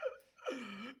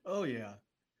 Oh, yeah.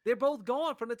 They're both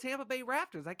gone from the Tampa Bay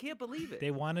Raptors. I can't believe it.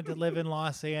 They wanted to live in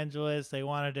Los Angeles. They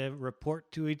wanted to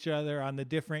report to each other on the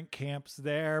different camps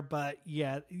there. But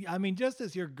yeah, I mean, just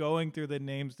as you're going through the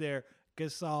names there,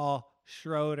 Gasol,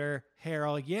 Schroeder,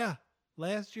 Harrell. Yeah,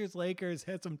 last year's Lakers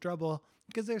had some trouble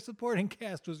because their supporting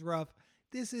cast was rough.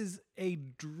 This is a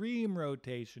dream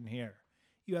rotation here.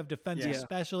 You have defensive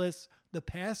specialists. The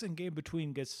passing game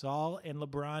between Gasol and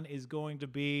LeBron is going to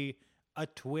be a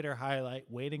Twitter highlight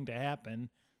waiting to happen.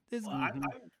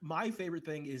 My favorite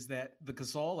thing is that the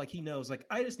Gasol, he knows,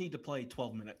 I just need to play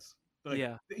 12 minutes.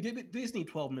 They just need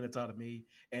 12 minutes out of me,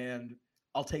 and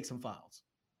I'll take some fouls.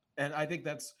 And I think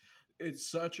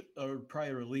it's such a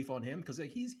probably a relief on him because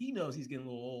he knows he's getting a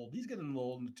little old. He's getting a little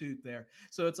old in the tooth there.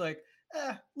 So it's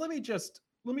let me just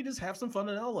have some fun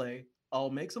in LA. I'll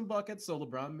make some buckets so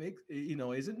LeBron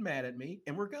isn't mad at me,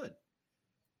 and we're good.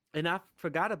 And I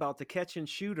forgot about the catch and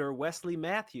shooter Wesley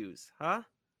Matthews, huh?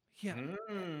 Yeah,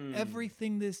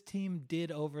 everything this team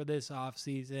did over this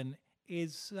offseason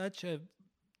is such a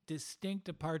distinct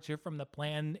departure from the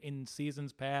plan in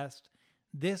seasons past.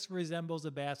 This resembles a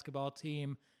basketball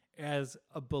team as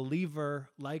a believer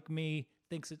like me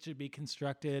thinks it should be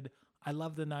constructed. I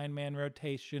love the 9-man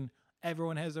rotation.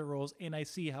 Everyone has their roles, and I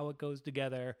see how it goes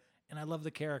together, and I love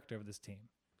the character of this team.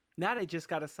 Now they just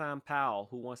got to sign Powell,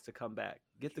 who wants to come back.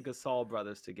 Get the Gasol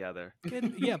brothers together.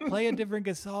 Play a different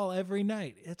Gasol every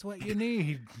night. That's what you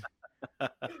need.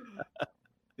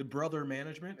 The brother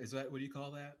management, is that what you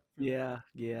call that? Yeah.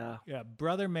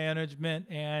 Brother management,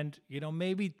 and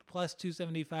maybe plus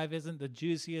 275 isn't the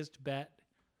juiciest bet,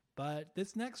 but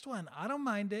this next one, I don't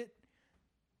mind it.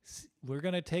 We're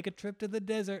going to take a trip to the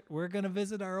desert. We're going to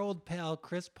visit our old pal,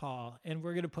 Chris Paul, and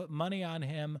we're going to put money on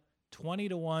him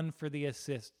 20-1 for the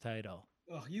assist title.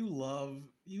 Oh, you love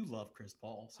Chris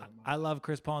Paul so much. I love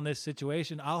Chris Paul in this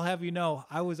situation. I'll have you know,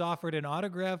 I was offered an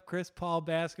autographed Chris Paul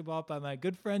basketball by my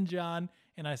good friend John,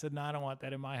 and I said, no, I don't want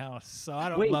that in my house. So I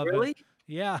don't love really? it.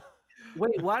 Yeah.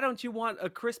 Wait, why don't you want a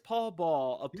Chris Paul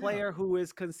ball, a player who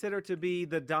is considered to be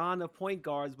the Don of point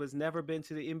guards, was never been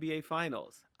to the NBA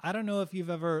Finals? I don't know if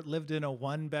you've ever lived in a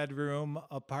 1-bedroom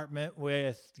apartment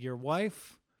with your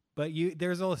wife, but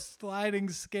there's a sliding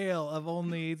scale of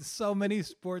only so many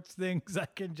sports things I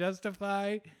can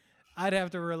justify. I'd have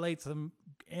to relate some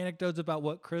anecdotes about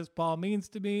what Chris Paul means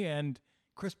to me, and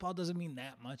Chris Paul doesn't mean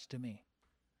that much to me.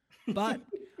 But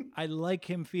I like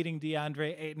him feeding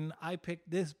DeAndre Ayton. I picked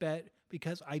this bet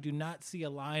because I do not see a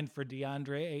line for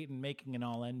DeAndre Ayton making an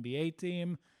All-NBA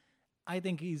team. I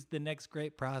think he's the next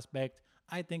great prospect.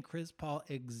 I think Chris Paul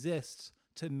exists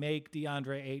to make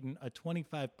DeAndre Ayton a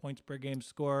 25 points per game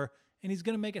scorer, and he's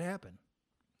going to make it happen.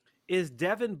 Is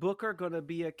Devin Booker going to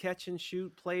be a catch and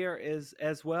shoot player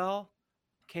as well?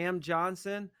 Cam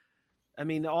Johnson? I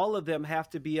mean, all of them have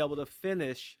to be able to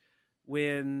finish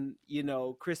when,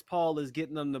 Chris Paul is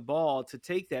getting them the ball to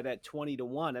take that at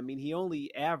 20-1. I mean, he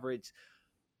only averaged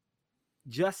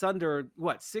just under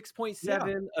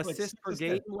 6.7 assists per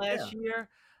game last year.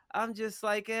 I'm just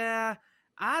like, I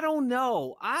don't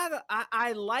know.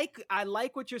 I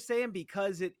like what you're saying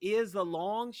because it is a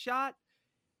long shot,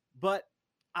 but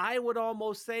I would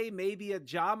almost say maybe a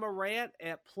Ja Morant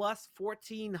at plus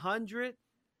 1,400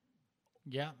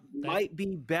 might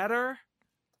be better.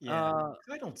 Yeah,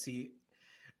 I don't see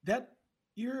that.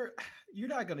 You're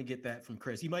not going to get that from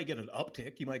Chris. You might get an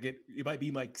uptick. You might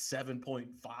be like 7.5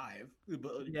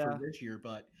 for this year,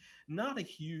 but not a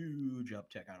huge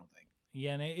uptick, I don't think.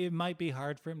 Yeah, and it might be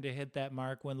hard for him to hit that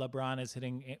mark when LeBron is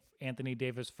hitting Anthony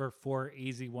Davis for 4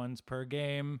 easy ones per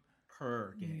game.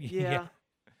 Yeah.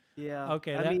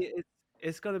 Okay. I mean,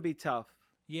 it's going to be tough.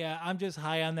 Yeah, I'm just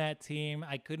high on that team.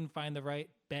 I couldn't find the right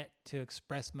bet to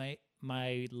express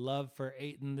my love for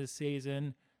Ayton this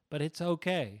season, but it's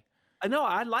okay. No,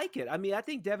 I like it. I mean, I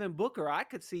think Devin Booker, I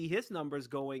could see his numbers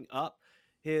going up,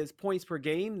 his points per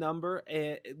game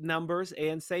numbers,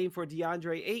 and same for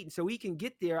DeAndre Ayton. So he can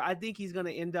get there. I think he's going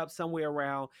to end up somewhere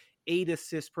around 8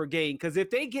 assists per game. Because if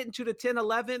they get into the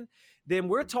 10-11, then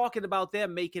we're talking about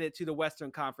them making it to the Western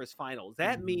Conference Finals.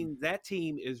 That means that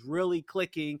team is really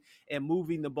clicking and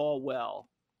moving the ball well.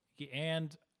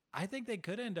 And I think they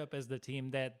could end up as the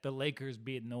team that the Lakers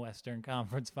beat in the Western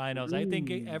Conference Finals. I think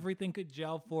everything could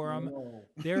gel for them.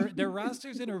 Their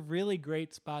roster's in a really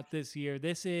great spot this year.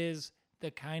 This is the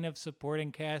kind of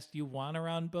supporting cast you want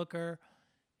around Booker.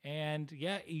 And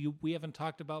we haven't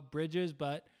talked about Bridges,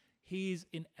 but he's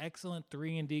an excellent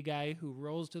 3-and-D guy who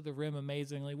rolls to the rim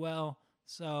amazingly well.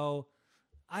 So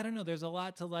I don't know. There's a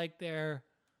lot to like there,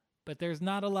 but there's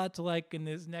not a lot to like in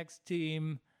this next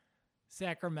team,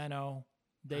 Sacramento.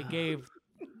 They gave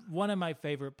one of my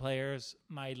favorite players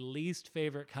my least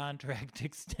favorite contract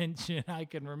extension I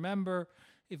can remember.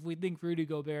 If we think Rudy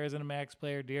Gobert isn't a max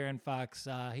player, De'Aaron Fox,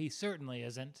 he certainly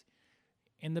isn't.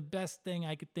 And the best thing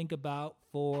I could think about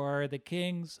for the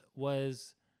Kings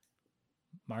was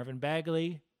Marvin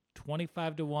Bagley,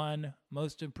 25-1,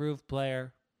 most improved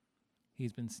player.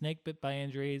 He's been snake bit by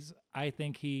injuries. I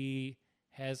think he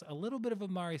has a little bit of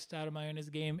Amari Stoudemire in his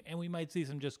game, and we might see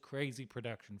some just crazy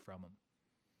production from him.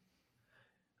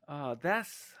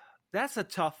 That's a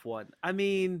tough one. I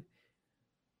mean,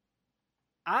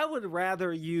 I would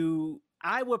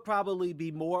probably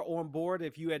be more on board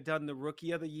if you had done the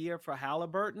Rookie of the Year for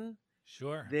Halliburton.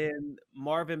 Sure. Than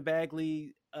Marvin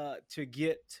Bagley to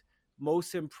get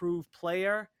most improved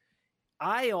player.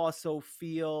 I also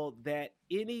feel that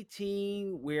any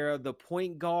team where the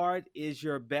point guard is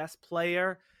your best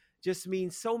player just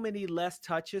means so many less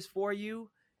touches for you.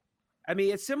 I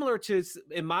mean, it's similar to,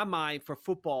 in my mind, for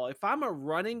football. If I'm a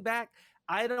running back,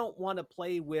 I don't want to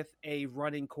play with a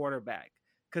running quarterback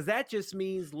because that just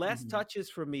means less touches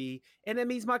for me, and it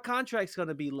means my contract's going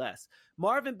to be less.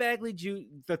 Marvin Bagley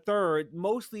III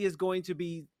mostly is going to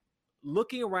be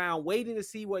looking around, waiting to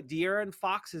see what De'Aaron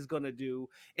Fox is going to do,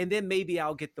 and then maybe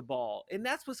I'll get the ball. And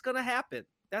that's what's going to happen.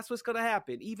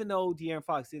 Even though De'Aaron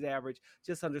Fox did average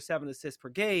just under 7 assists per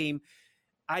game,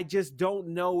 I just don't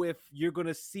know if you're going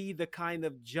to see the kind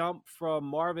of jump from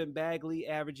Marvin Bagley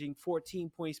averaging 14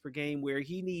 points per game where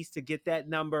he needs to get that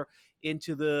number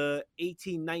into the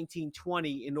 18, 19,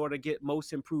 20 in order to get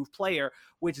most improved player,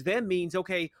 which then means,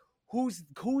 okay, whose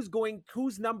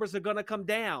numbers are going to come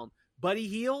down? Buddy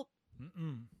Hield?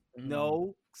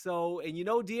 No. So, and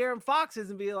De'Aaron Fox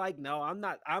isn't being like, no, I'm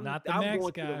not. I'm the I'm max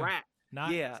going guy. to the rack.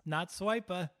 Not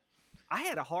Swiper. I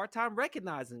had a hard time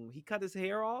recognizing him. He cut his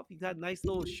hair off. He got a nice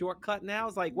little shortcut now. I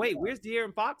was like, wait, where's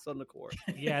De'Aaron Fox on the court?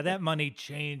 Yeah, that money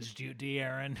changed you,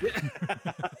 De'Aaron.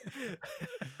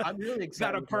 I'm really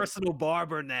excited. Got a personal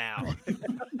barber now.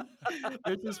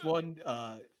 There's this one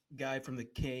guy from the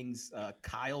Kings,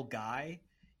 Kyle Guy.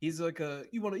 He's like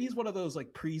he's one of those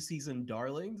like preseason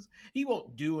darlings. He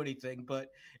won't do anything, but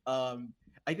I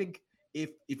think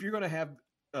if you're gonna have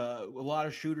a lot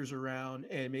of shooters around,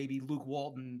 and maybe Luke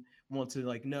Walton wants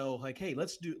to hey,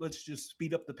 let's just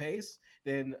speed up the pace,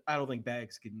 then I don't think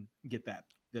Bags can get that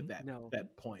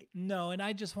point. No, and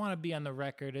I just want to be on the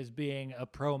record as being a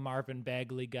pro Marvin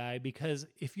Bagley guy, because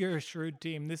if you're a shrewd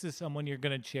team, this is someone you're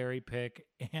going to cherry pick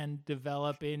and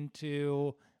develop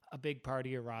into a big part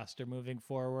of your roster moving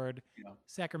forward. Yeah.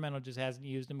 Sacramento just hasn't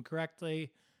used him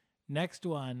correctly. Next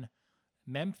one,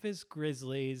 Memphis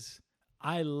Grizzlies.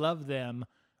 I love them.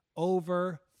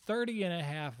 Over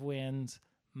 30.5 wins,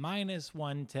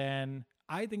 -110.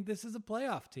 I think this is a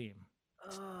playoff team.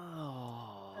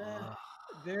 Oh,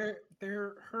 they're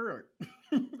hurt.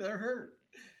 They're hurt.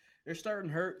 They're starting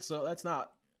hurt. So that's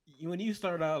not, when you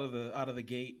start out of the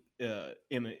gate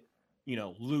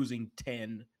losing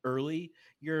 10 early,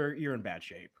 you're in bad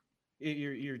shape.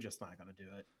 You're just not going to do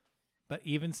it. But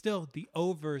even still, the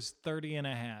over's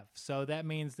 30.5. So that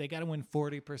means they got to win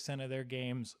 40% of their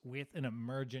games with an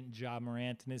emergent Ja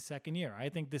Morant in his second year. I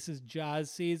think this is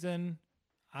Ja's season.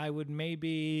 I would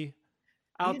maybe...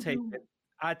 I'll take it.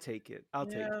 I'd take it. I'll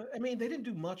take it. I mean, they didn't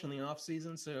do much in the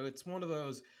offseason, so it's one of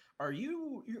those, are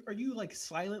you like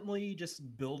silently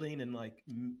just building in like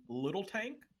little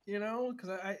tank,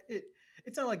 because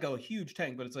it's not like a huge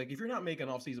tank, but it's like if you're not making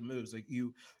offseason moves, like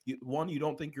you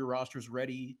don't think your roster's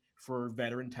ready for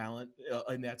veteran talent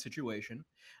in that situation,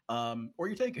 or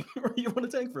you're taking, or you want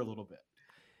to tank for a little bit.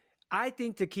 I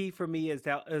think the key for me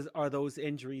are those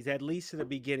injuries, at least in the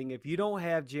beginning. If you don't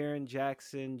have Jaren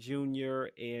Jackson Jr.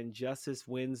 and Justice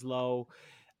Winslow,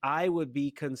 I would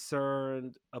be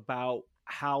concerned about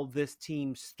how this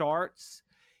team starts.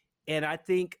 And I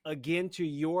think, again, to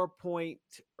your point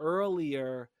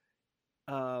earlier,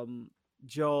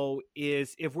 Joe,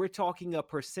 is if we're talking a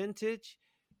percentage,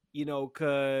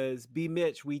 because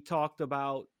Mitch, we talked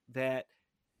about that.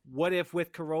 What if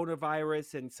with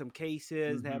coronavirus and some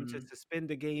cases having to suspend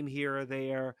a game here or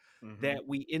there, that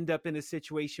we end up in a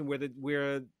situation where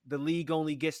the league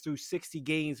only gets through 60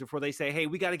 games before they say, hey,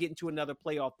 we got to get into another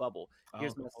playoff bubble.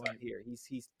 Here's my son here.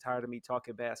 He's tired of me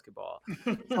talking basketball.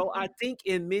 So I think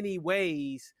in many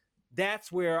ways,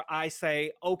 that's where I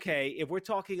say, okay, if we're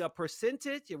talking a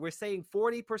percentage, if we're saying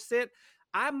 40%,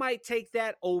 I might take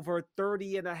that over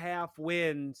 30.5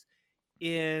 wins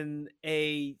in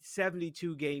a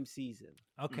 72 game season.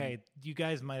 Okay, you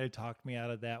guys might have talked me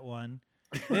out of that one.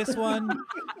 This one,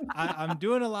 I'm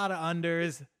doing a lot of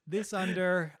unders. This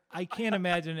under, I can't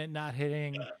imagine it not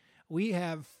hitting. We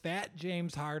have Fat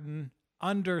James Harden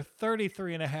under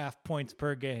 33.5 points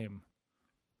per game.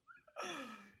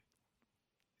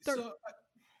 The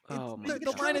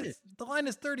line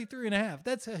is 33.5.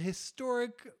 That's a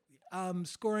historic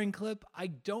scoring clip. I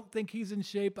don't think he's in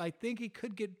shape. I think he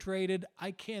could get traded.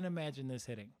 I can't imagine this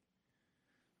hitting.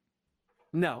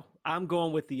 No, I'm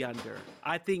going with the under.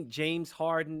 I think James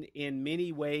Harden, in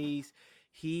many ways,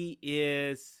 he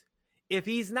is, if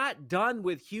he's not done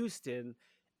with Houston,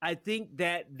 I think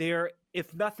that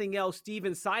if nothing else,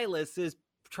 Steven Silas is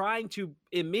trying to,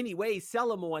 in many ways,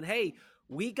 sell him on, hey,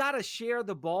 we got to share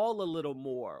the ball a little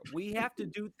more. We have to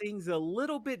do things a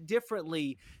little bit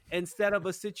differently instead of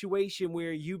a situation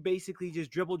where you basically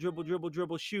just dribble,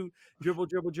 shoot,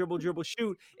 dribble,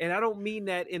 shoot. And I don't mean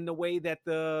that in the way that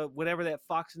whatever that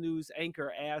Fox News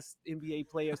anchor asked NBA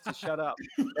players to shut up.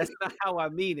 That's not how I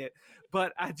mean it.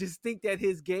 But I just think that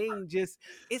his game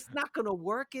it's not going to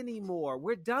work anymore.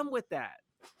 We're done with that.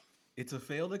 It's a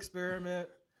failed experiment.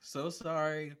 So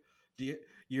sorry.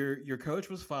 Your coach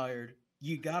was fired.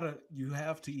 You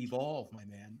have to evolve, my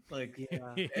man. Like,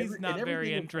 he's not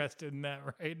very interested in that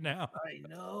right now. I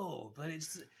know, but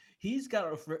he's got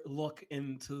to look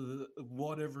into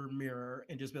whatever mirror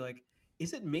and just be like,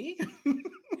 is it me?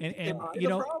 And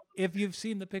if you've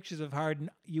seen the pictures of Harden,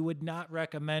 you would not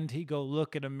recommend he go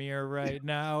look in a mirror right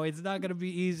now. It's not going to be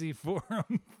easy for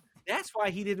him. That's why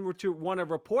he didn't want to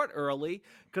report early,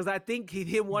 because I think he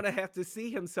didn't want to have to see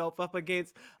himself up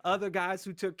against other guys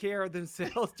who took care of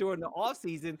themselves during the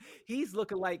offseason. He's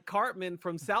looking like Cartman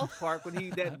from South Park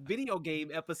when that video game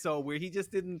episode where he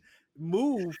just didn't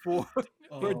move for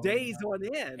for Oh, days on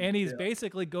end. And he's Yeah.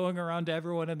 basically going around to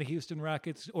everyone in the Houston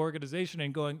Rockets organization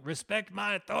and going, respect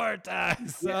my authority.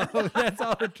 So that's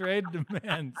all the trade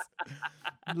demands.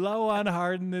 Low on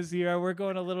Harden this year. We're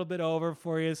going a little bit over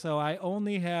for you. So I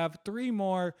only have 3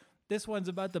 more. This one's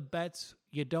about the bets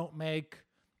you don't make.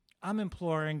 I'm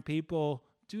imploring people,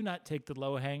 do not take the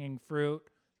low-hanging fruit.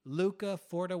 Luka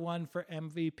 4-1 for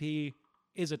MVP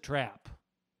is a trap.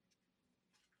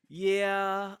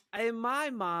 Yeah, in my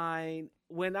mind,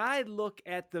 when I look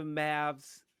at the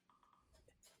Mavs,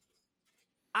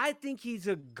 I think he's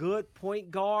a good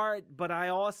point guard, but I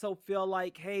also feel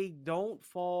like, hey, don't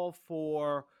fall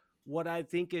for what I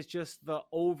think is just the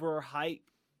overhype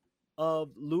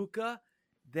of Luka.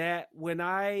 That when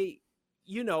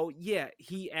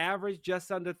he averaged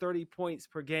just under 30 points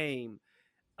per game.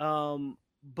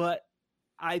 But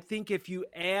I think if you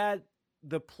add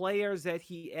the players that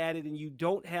he added and you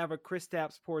don't have a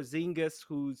Kristaps Porzingis,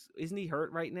 isn't he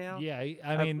hurt right now? Yeah,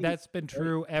 I mean, that's been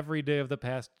true every day of the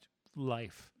past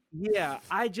life. Yeah,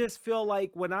 I just feel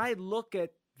like when I look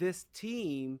at this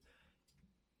team,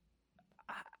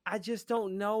 I just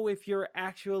don't know if you're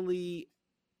actually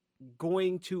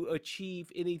going to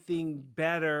achieve anything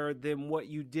better than what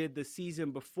you did the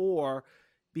season before.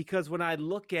 Because when I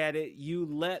look at it, you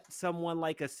let someone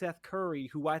like a Seth Curry,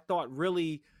 who I thought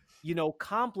really,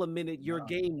 complemented your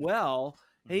game well,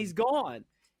 and he's gone.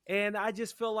 And I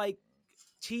just feel like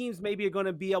teams maybe are going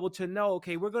to be able to know,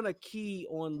 okay, we're going to key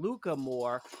on Luka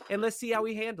more, and let's see how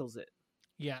he handles it.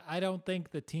 Yeah, I don't think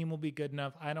the team will be good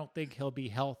enough. I don't think he'll be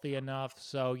healthy enough.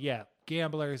 So, yeah,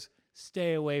 gamblers,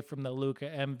 stay away from the Luka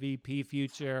MVP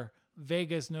future.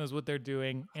 Vegas knows what they're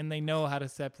doing, and they know how to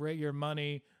separate your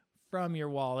money from your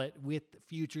wallet with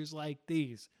futures like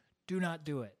these. Do not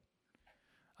do it.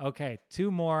 Okay,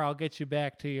 2 more. I'll get you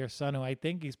back to your son, who I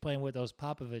think he's playing with those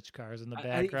Popovich cars in the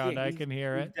background. I can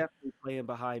hear he's it. Definitely playing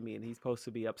behind me, and he's supposed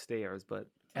to be upstairs, but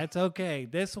That's okay.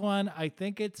 This one, I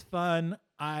think it's fun.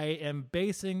 I am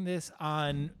basing this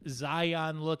on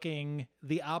Zion looking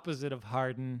the opposite of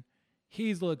Harden.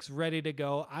 He looks ready to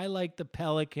go. I like the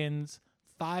Pelicans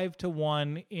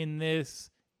 5-1 in this,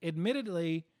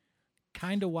 admittedly,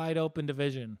 kind of wide open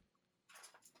division.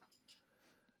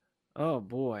 oh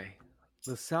boy,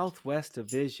 the Southwest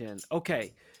Division.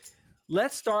 Okay,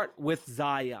 let's start with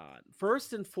Zion.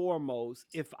 First and foremost,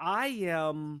 if I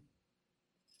am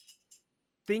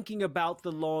thinking about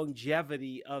the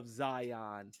longevity of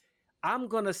Zion, I'm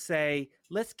going to say,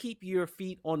 let's keep your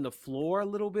feet on the floor a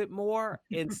little bit more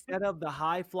instead of the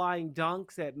high flying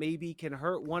dunks that maybe can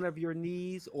hurt one of your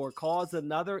knees or cause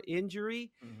another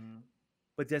injury. Mm-hmm.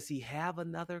 But does he have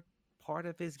another part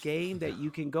of his game that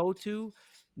you can go to?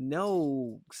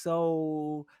 No.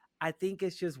 So I think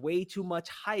it's just way too much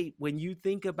hype when you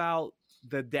think about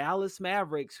the Dallas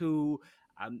Mavericks, who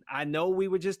I know we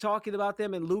were just talking about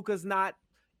them, and Luka's not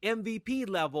MVP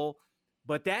level,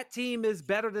 but that team is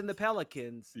better than the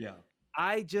Pelicans. Yeah.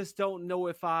 I just don't know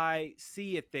if I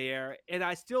see it there. And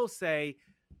I still say,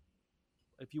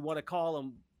 if you want to call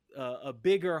him a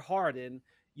bigger Harden,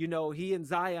 he and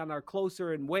Zion are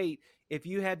closer in weight. If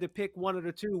you had to pick one of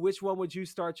the two, which one would you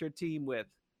start your team with?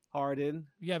 Harden?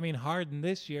 Yeah, I mean, Harden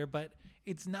this year, but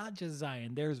it's not just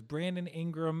Zion. There's Brandon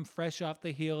Ingram, fresh off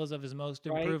the heels of his most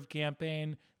improved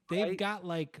campaign. They've got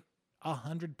like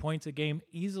 100 points a game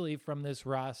easily from this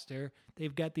roster.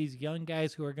 They've got these young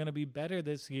guys who are going to be better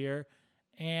this year.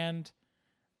 And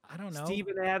I don't know.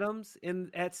 Steven Adams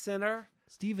at center.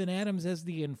 Steven Adams as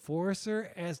the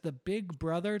enforcer, as the big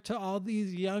brother to all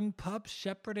these young pups,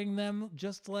 shepherding them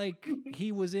just like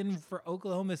he was in for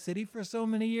Oklahoma City for so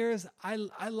many years. I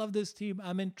love this team.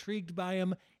 I'm intrigued by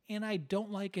him, and I don't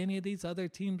like any of these other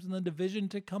teams in the division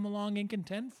to come along and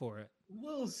contend for it.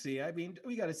 We'll see. I mean,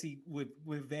 we got to see with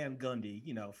Van Gundy,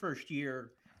 first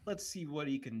year. Let's see what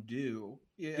he can do.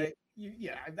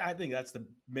 Yeah, I think that's the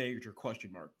major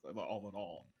question mark of all in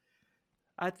all.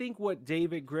 I think what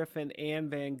David Griffin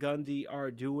and Van Gundy are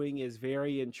doing is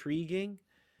very intriguing.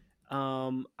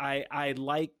 I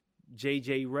like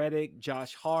JJ Redick,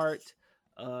 Josh Hart,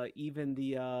 even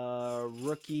the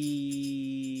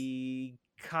rookie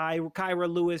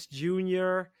Kyra Lewis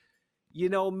Jr.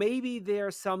 Maybe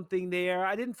there's something there.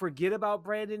 I didn't forget about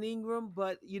Brandon Ingram,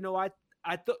 but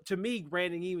I thought, to me,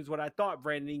 Brandon Ingram is what I thought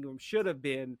Brandon Ingram should have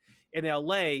been in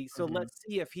LA. So let's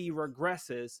see if he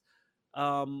regresses.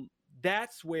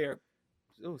 That's where,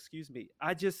 excuse me.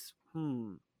 I just, I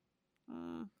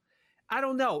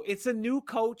don't know. It's a new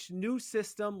coach, new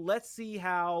system. Let's see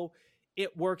how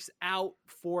it works out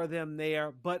for them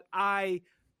there. But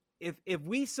if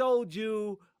we sold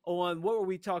you on, what were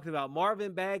we talking about?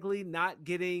 Marvin Bagley not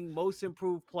getting most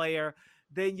improved player.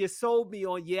 then you sold me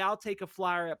on, I'll take a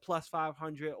flyer at plus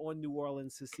 500 on New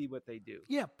Orleans to see what they do.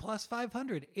 Yeah, plus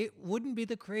 500. It wouldn't be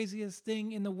the craziest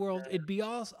thing in the world. It'd be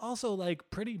also like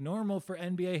pretty normal for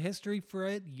NBA history for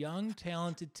a young,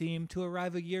 talented team to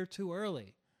arrive a year too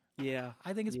early. Yeah.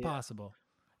 I think it's possible.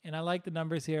 And I like the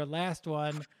numbers here. Last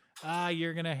one.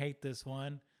 You're going to hate this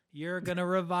one. You're going to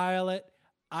revile it.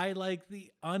 I like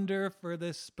the under for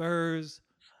the Spurs.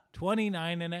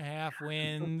 29.5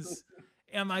 wins.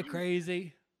 Am I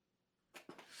crazy?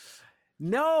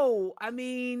 No, I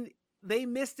mean, they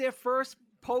missed their first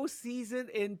postseason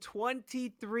in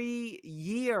 23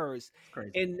 years.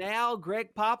 And now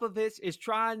Greg Popovich is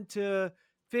trying to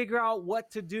figure out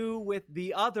what to do with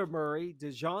the other Murray,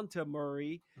 DeJounte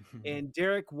Murray, and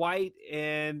Derek White.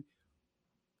 And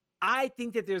I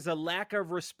think that there's a lack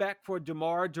of respect for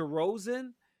DeMar DeRozan.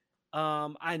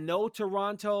 I know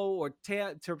Toronto or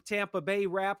Tampa Bay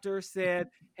Raptors said,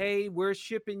 hey, we're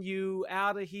shipping you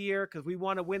out of here because we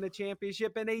want to win a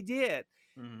championship, and they did.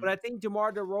 But I think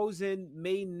DeMar DeRozan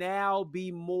may now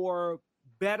be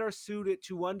better suited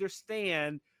to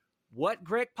understand what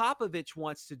Greg Popovich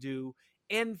wants to do,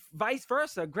 and vice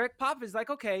versa. Greg Popovich is like,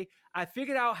 okay, I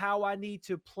figured out how I need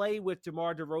to play with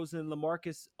DeMar DeRozan and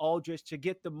LaMarcus Aldridge to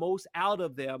get the most out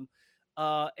of them,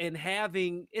 and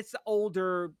having it's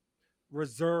older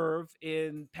reserve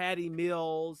in Patty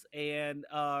Mills and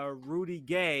Rudy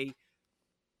Gay.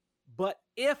 But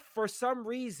if for some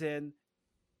reason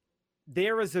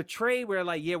there is a trade where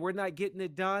we're not getting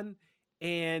it done,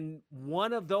 and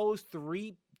one of those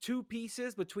two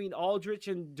pieces between Aldridge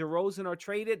and DeRozan are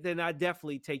traded, then I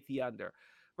definitely take the under.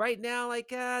 Right now,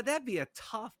 that'd be a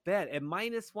tough bet. At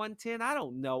minus 110, I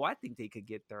don't know. I think they could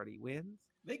get 30 wins.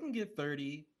 They can get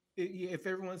 30 if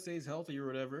everyone stays healthy or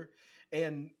whatever.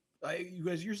 And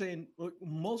as you're saying,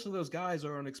 most of those guys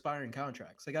are on expiring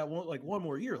contracts. They got one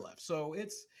more year left. So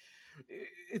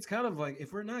it's kind of like,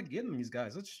 if we're not getting these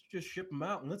guys, let's just ship them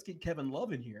out and let's get Kevin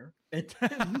Love in here. And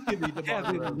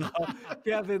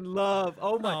Kevin Love.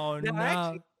 Oh my! No.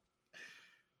 Actually,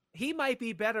 he might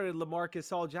be better than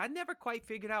LaMarcus Aldridge. I never quite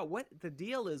figured out what the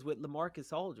deal is with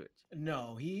LaMarcus Aldridge.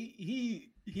 No, he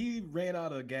ran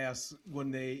out of gas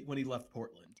when he left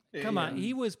Portland. Come on,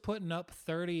 he was putting up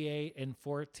 38 and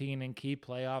 14 in key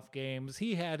playoff games.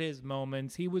 He had his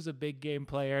moments. He was a big game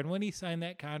player, and when he signed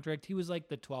that contract, he was like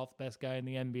the 12th best guy in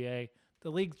the NBA. The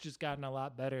league's just gotten a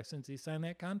lot better since he signed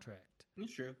that contract.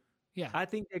 That's true. Yeah, I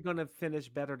think they're going to finish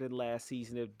better than last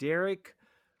season. If Derek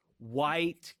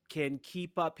White can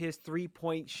keep up his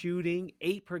 3-point shooting,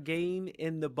 8 per game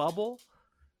in the bubble,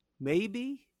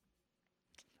 maybe.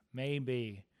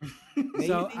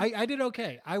 So I did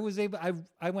okay. I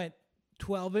went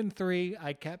 12-3.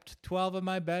 I kept 12 of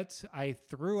my bets. I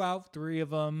threw out 3 of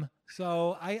them.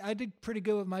 So I did pretty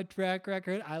good with my track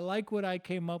record. I like what I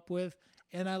came up with,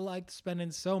 and I liked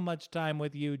spending so much time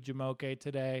with you, Jumoke,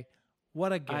 today.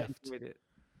 What a gift. I enjoyed it.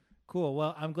 Cool.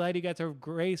 Well, I'm glad you got to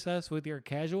grace us with your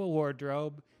casual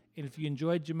wardrobe. And if you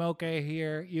enjoyed Jumoke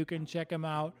here, you can check him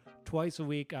out twice a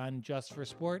week on Just for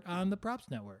Sport on the Props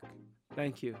Network.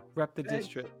 Thank you. Rep the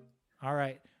district. All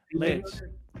right. Mitch,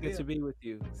 good to be with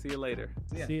you. See you later.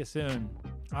 See you soon.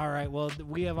 All right. Well,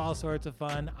 we have all sorts of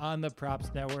fun on the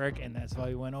Props Network, and that's why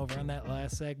we went over on that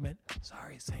last segment.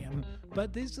 Sorry, Sam.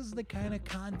 But this is the kind of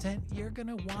content you're going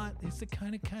to want. It's the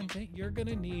kind of content you're going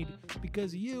to need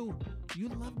because you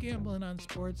love gambling on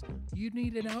sports. You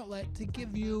need an outlet to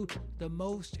give you the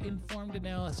most informed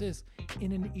analysis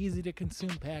in an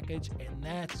easy-to-consume package, and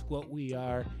that's what we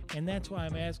are. And that's why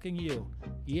I'm asking you.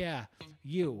 Yeah,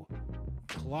 you.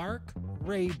 Clark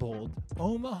Raybould,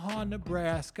 Omaha,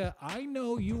 Nebraska. I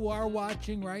know you are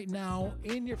watching right now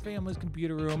in your family's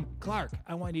computer room. Clark,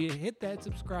 I want you to hit that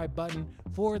subscribe button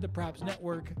for the Props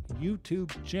Network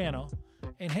YouTube channel.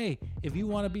 And hey, if you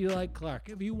want to be like Clark,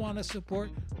 if you want to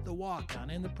support the Walk On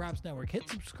and the Props Network, hit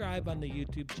subscribe on the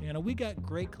YouTube channel. We got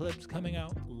great clips coming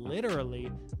out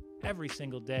literally every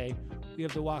single day. We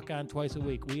have the Walk On twice a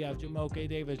week. We have Jumoke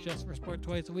Davis Just for Sport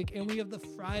twice a week. And we have the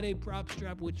Friday Props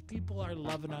Drop, which people are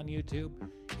loving on YouTube.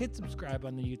 Hit subscribe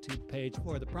on the YouTube page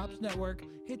for the Props Network.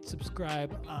 Hit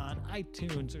subscribe on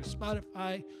iTunes or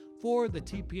Spotify for the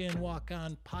TPN Walk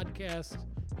On podcast.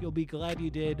 You'll be glad you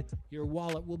did. Your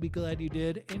wallet will be glad you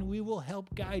did. And we will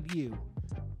help guide you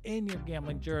in your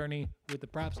gambling journey with the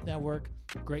Props Network.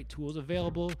 Great tools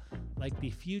available like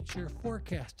the future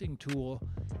forecasting tool,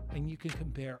 and you can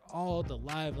compare all the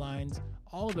live lines,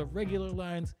 all the regular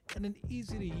lines, and an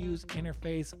easy to use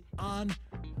interface on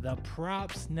the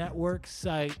Props Network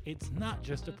site. It's not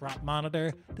just a prop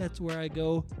monitor. That's where I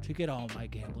go to get all my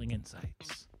gambling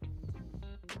insights.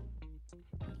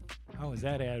 How was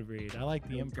that ad read? I like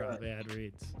the improv ad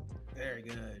reads. Very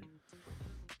good.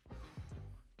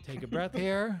 Take a breath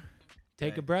here.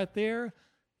 Take Okay. a breath there.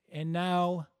 And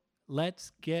now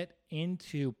let's get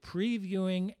into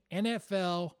previewing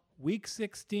NFL Week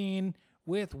 16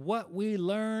 with what we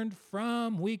learned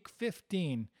from Week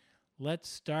 15. Let's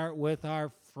start with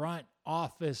our front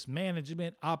office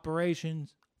management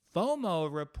operations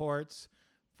FOMO reports.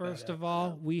 First of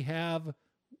all, we're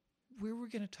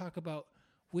going to talk about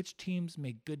which teams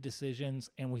made good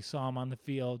decisions and we saw them on the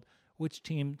field, which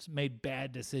teams made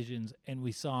bad decisions and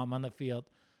we saw them on the field.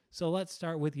 So let's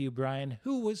start with you, Brian.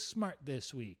 Who was smart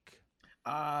this week?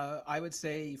 I would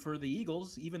say for the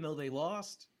Eagles, even though they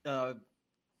lost, I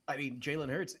mean, Jalen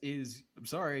Hurts is, I'm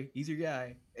sorry, he's your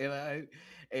guy.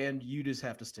 And you just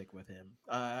have to stick with him.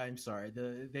 I'm sorry.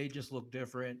 They just look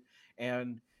different.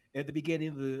 And at the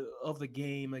beginning of the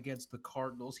game against the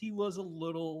Cardinals, he was a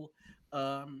little,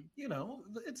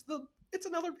 it's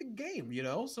another big game,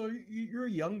 So you're a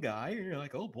young guy, and you're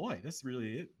like, oh boy, this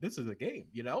is a game,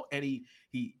 And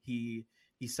he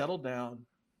settled down,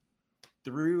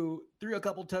 threw a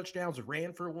couple touchdowns,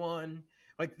 ran for one.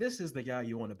 Like, this is the guy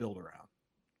you want to build around.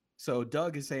 So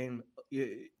Doug is saying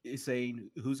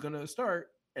who's going to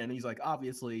start, and he's like,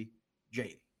 obviously,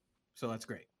 JD. So that's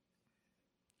great.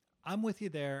 I'm with you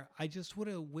there. I just would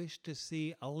have wished to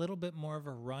see a little bit more of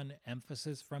a run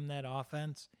emphasis from that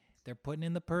offense. They're putting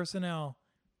in the personnel,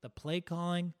 the play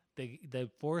calling, the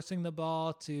forcing the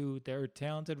ball to their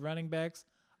talented running backs.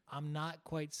 I'm not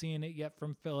quite seeing it yet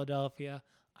from Philadelphia.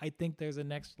 I think there's a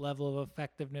next level of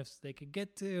effectiveness they could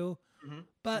get to,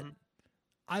 but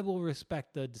I will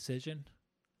respect the decision.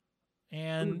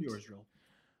 And yours, Joel?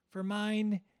 For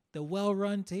mine, the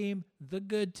well-run team, the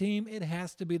good team, it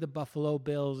has to be the Buffalo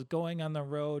Bills going on the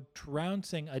road,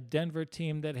 trouncing a Denver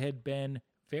team that had been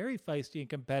very feisty and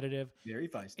competitive. Very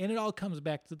feisty. And it all comes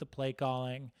back to the play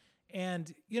calling.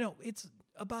 And, it's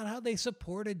about how they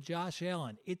supported Josh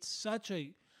Allen. It's such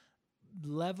a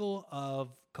level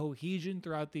of cohesion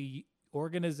throughout the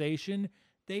organization.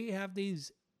 They have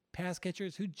these pass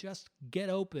catchers who just get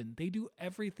open. They do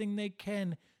everything they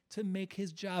can to make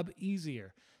his job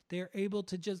easier. They're able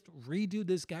to just redo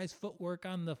this guy's footwork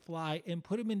on the fly and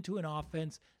put him into an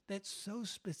offense that's so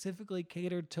specifically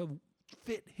catered to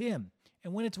fit him.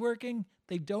 And when it's working,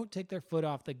 they don't take their foot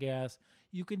off the gas.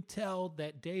 You can tell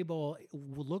that Daboll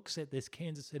looks at this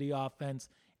Kansas City offense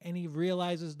and he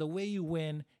realizes the way you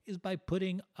win is by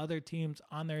putting other teams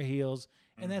on their heels,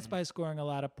 and that's by scoring a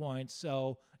lot of points.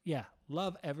 So, yeah,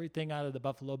 love everything out of the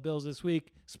Buffalo Bills this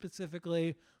week,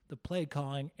 specifically the play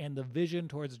calling and the vision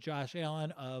towards Josh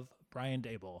Allen of Brian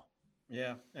Daboll.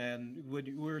 Yeah, and what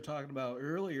we were talking about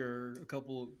earlier a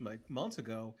couple months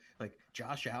ago, like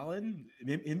Josh Allen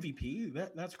MVP,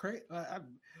 that's great.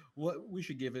 What we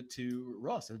should give it to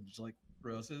Russ. It's like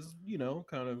Russ is,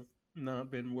 kind of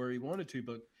not been where he wanted to,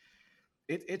 but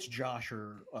it's Josh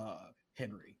or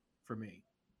Henry for me.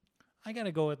 I got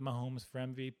to go with Mahomes for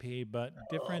MVP, but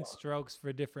different strokes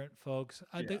for different folks.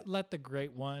 Let the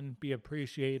great one be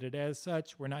appreciated as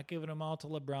such. We're not giving them all to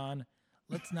LeBron.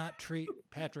 Let's not treat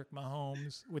Patrick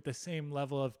Mahomes with the same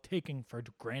level of taking for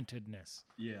grantedness.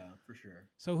 Yeah, for sure.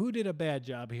 So who did a bad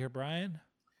job here, Brian?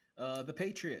 The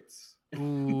Patriots.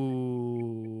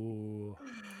 Ooh.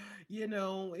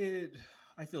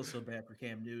 I feel so bad for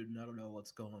Cam Newton. I don't know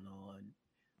what's going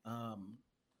on.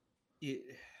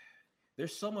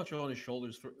 There's so much on his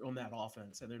shoulders on that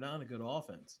offense, and they're not a good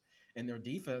offense. And their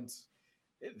defense,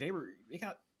 they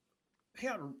got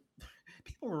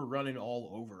people were running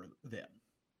all over them.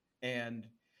 And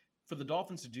for the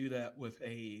Dolphins to do that with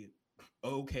a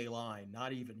okay line,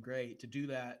 not even great, to do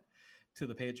that to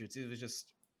the Patriots, it was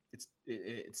just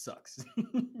it sucks.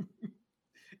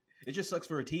 It just sucks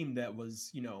for a team that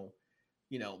was,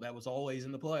 that was always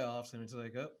in the playoffs, and it's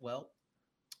like, oh, well,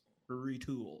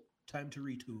 retool. Time to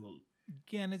retool.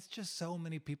 Again, it's just so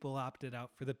many people opted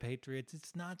out for the Patriots.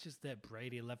 It's not just that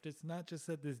Brady left. It's not just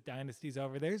that this dynasty's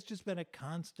over. There's just been a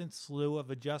constant slew of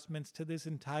adjustments to this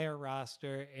entire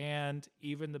roster, and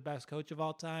even the best coach of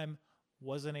all time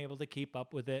wasn't able to keep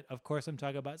up with it. Of course, I'm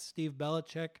talking about Steve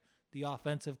Belichick, the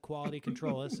offensive quality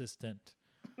control assistant.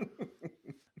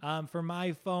 For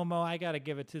my FOMO, I got to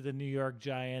give it to the New York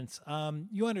Giants.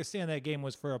 You understand that game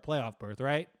was for a playoff berth,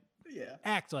 right? Yeah.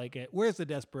 Act like it. Where's the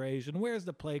desperation? Where's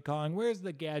the play calling? Where's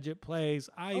the gadget plays?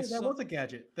 That was a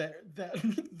gadget. That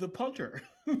the punter,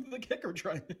 the kicker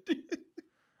trying to do it.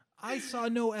 I saw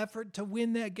no effort to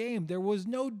win that game. There was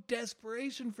no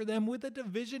desperation for them with a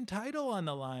division title on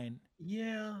the line.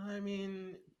 Yeah, I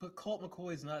mean, but Colt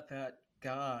McCoy's not that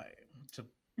guy to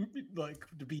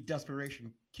be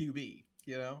desperation QB,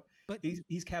 But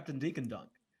he's Captain Dink and Dunk.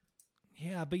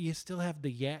 Yeah, but you still have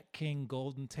the Yak King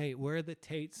Golden Tate. Where are the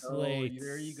Tate Oh, slates?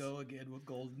 there you go again with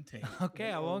Golden Tate.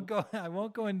 Okay, I won't go. I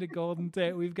won't go into Golden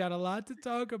Tate. We've got a lot to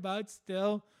talk about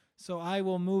still, so I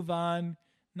will move on.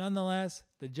 Nonetheless,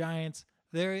 the Giants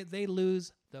they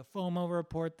lose the FOMO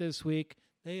report this week.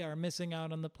 They are missing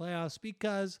out on the playoffs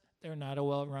because they're not a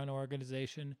well-run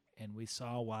organization, and we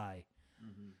saw why.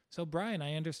 Mm-hmm. So, Brian,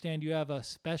 I understand you have a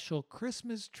special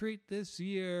Christmas treat this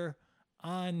year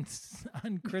on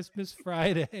Christmas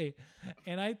Friday,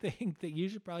 and I think that you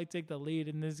should probably take the lead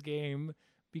in this game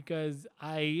because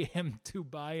I am too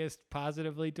biased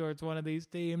positively towards one of these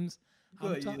teams.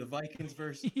 Good, the Vikings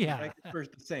versus Yeah. Vikings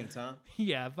versus the Saints, huh?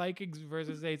 Yeah, Vikings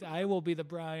versus Saints. I will be the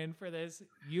Brian for this.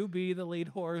 You be the lead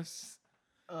horse.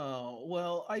 Oh,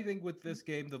 well, I think with this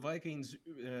game, the Vikings,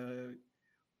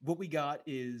 what we got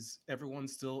is everyone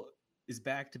still is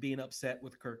back to being upset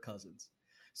with Kirk Cousins.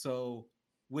 So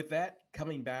with that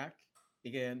coming back,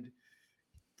 again,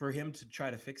 for him to try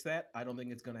to fix that, I don't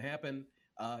think it's going to happen.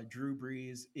 Drew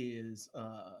Brees is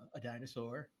a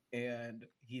dinosaur, and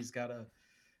he's got to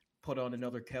put on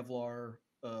another Kevlar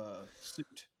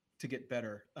suit to get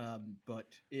better. But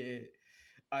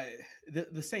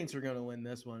the Saints are going to win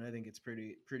this one. I think it's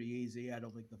pretty easy. I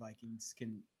don't think the Vikings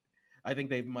can. I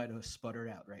think they might have sputtered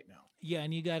out right now. Yeah,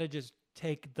 and you got to just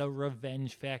take the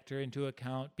revenge factor into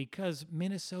account because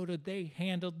Minnesota, they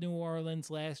handled New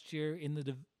Orleans last year in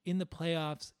the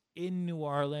playoffs in New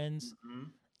Orleans. Mm-hmm.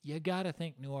 You got to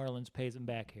think New Orleans pays them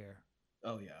back here.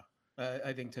 Oh yeah,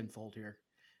 I think tenfold here.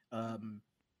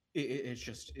 It's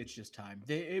just time.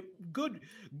 Good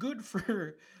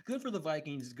for the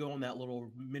Vikings to go on that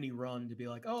little mini run to be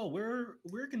like, oh,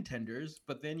 we're contenders,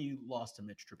 but then you lost to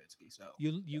Mitch Trubisky. So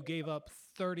you gave up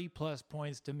 30 plus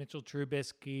points to Mitchell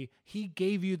Trubisky. He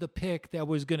gave you the pick that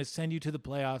was going to send you to the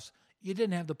playoffs. You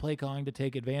didn't have the play calling to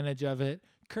take advantage of it.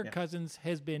 Kirk Cousins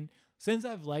has been, since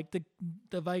I've liked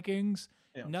the Vikings,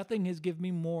 nothing has given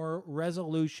me more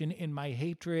resolution in my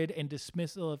hatred and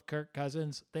dismissal of Kirk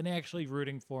Cousins than actually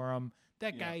rooting for him.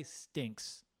 That guy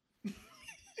stinks.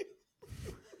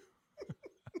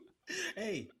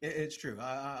 Hey, it's true.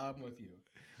 I'm with you,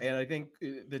 and I think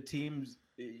the teams,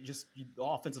 just the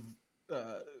offensive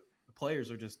players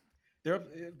are just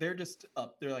they're just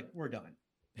up. They're like, we're done.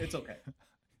 It's okay.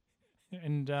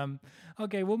 And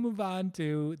okay, we'll move on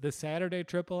to the Saturday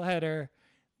triple header.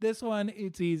 This one,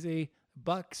 it's easy.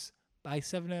 Bucks by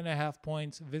 7.5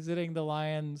 points, visiting the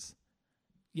Lions.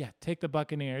 Yeah, take the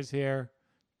Buccaneers here.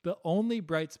 The only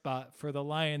bright spot for the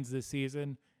Lions this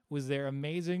season was their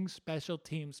amazing special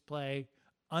teams play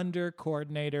under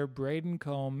coordinator Braden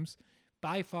Combs.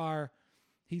 By far,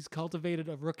 he's cultivated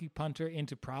a rookie punter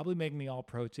into probably making the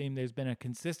all-pro team. There's been a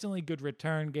consistently good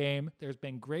return game. There's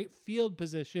been great field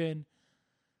position.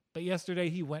 But yesterday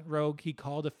he went rogue. He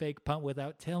called a fake punt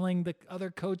without telling the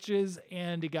other coaches,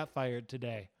 and he got fired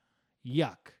today.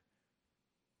 Yuck.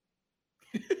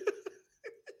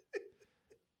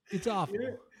 It's awful.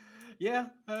 Yeah.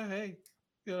 Hey,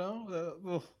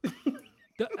 well.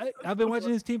 I've been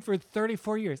watching this team for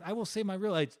 34 years. I will say my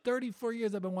real age, 34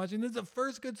 years I've been watching. This is the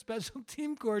first good special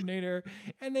team coordinator,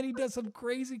 and then he does some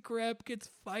crazy crap, gets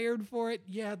fired for it.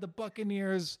 Yeah, the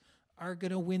Buccaneers are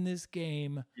going to win this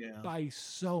game by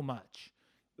so much.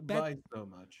 By so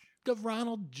much. The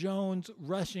Ronald Jones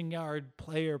rushing yard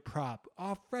player prop,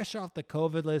 fresh off the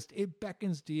COVID list, it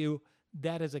beckons to you.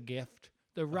 That is a gift.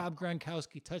 The Rob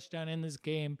Gronkowski touchdown in this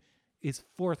game is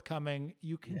forthcoming.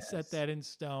 You can set that in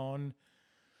stone.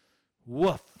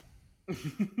 Woof.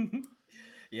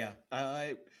 Yeah.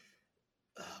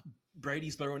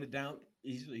 Brady's throwing it down.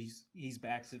 He's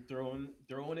back to throwing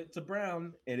it to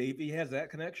Brown, and if he has that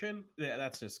connection,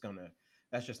 that's just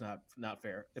not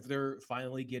fair. If they're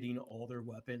finally getting all their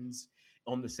weapons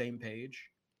on the same page,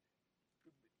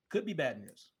 could be bad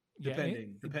news.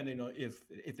 Depending on if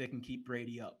they can keep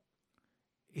Brady up.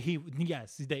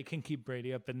 Yes, they can keep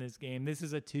Brady up in this game. This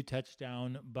is a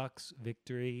 2-touchdown Bucks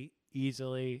victory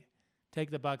easily. Take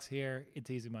the Bucks here.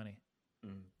 It's easy money.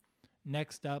 Mm.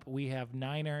 Next up, we have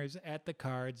Niners at the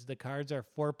Cards. The Cards are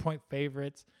 4-point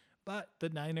favorites, but the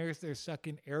Niners, they're stuck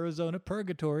in Arizona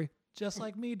purgatory, just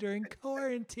like me during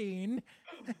quarantine.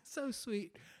 So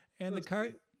sweet. And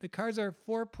the Cards are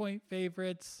 4-point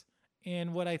favorites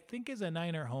in what I think is a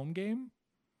Niner home game.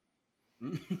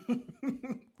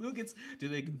 Who gets? Do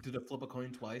they flip a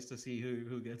coin twice to see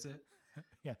who gets it?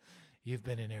 Yeah, you've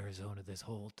been in Arizona this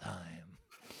whole time.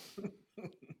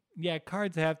 Yeah,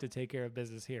 Cards have to take care of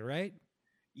business here, right?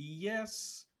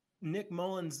 Yes. Nick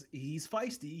Mullins, he's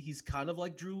feisty. He's kind of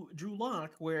like Drew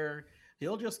Lock, where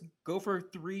he'll just go for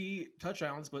 3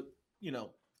 touchdowns, but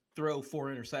throw 4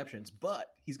 interceptions. But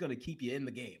he's going to keep you in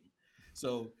the game.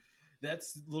 So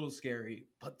That's a little scary.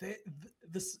 But the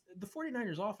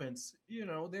 49ers offense,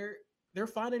 they're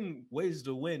finding ways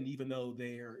to win, even though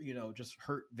they're just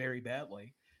hurt very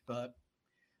badly. But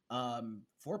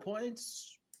 4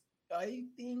 points, I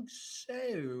think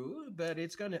so. But I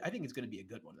think it's gonna be a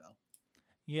good one though.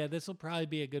 Yeah, this will probably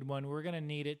be a good one. We're going to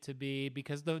need it to be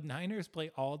because the Niners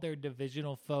play all their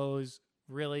divisional foes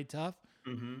really tough.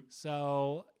 Mm-hmm.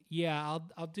 So, yeah,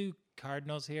 I'll do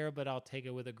Cardinals here, but I'll take it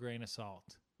with a grain of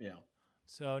salt. Yeah.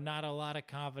 So, not a lot of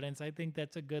confidence. I think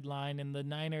that's a good line. And the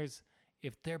Niners,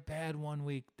 if they're bad one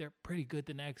week, they're pretty good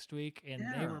the next week, and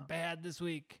they were bad this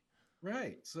week.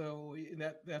 Right. So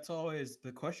that's always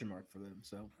the question mark for them.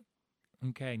 So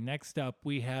Okay, next up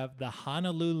we have the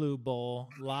Honolulu Bowl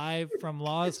live from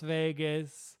Las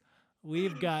Vegas.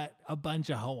 We've got a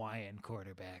bunch of Hawaiian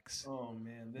quarterbacks. oh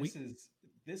man,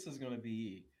 this is going to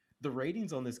be the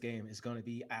ratings on this game is going to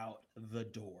be out the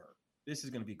door. This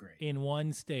is going to be great. In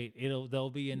one state,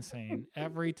 they'll be insane.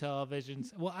 Every television.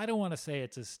 Well, I don't want to say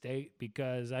it's a state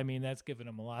because I mean that's giving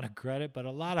them a lot of credit, but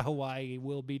a lot of Hawaii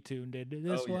will be tuned into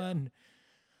this one.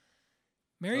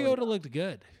 Mariota looked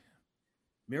good.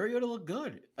 Mariota looked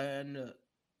good, and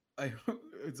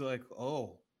it's like,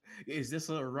 oh, is this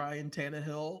a Ryan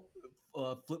Tannehill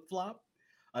flip flop?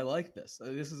 I like this.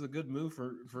 This is a good move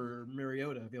for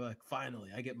Mariota. Be like,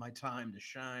 finally, I get my time to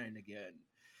shine again,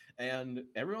 and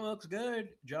everyone looks good.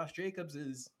 Josh Jacobs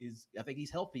is I think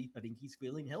he's healthy. I think he's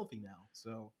feeling healthy now.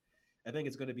 So I think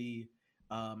it's going to be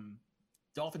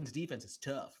Dolphins defense is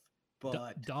tough.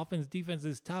 But Dolphins defense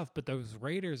is tough, but those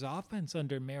Raiders offense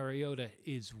under Mariota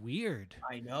is weird.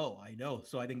 I know.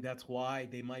 So I think that's why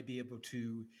they might be able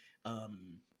to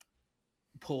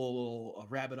pull a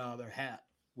rabbit out of their hat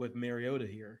with Mariota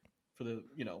here for the,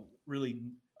 really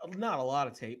not a lot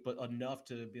of tape, but enough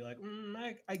to be like,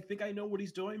 I think I know what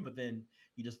he's doing. But then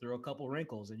you just throw a couple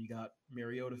wrinkles and you got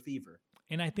Mariota fever.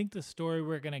 And I think the story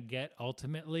we're going to get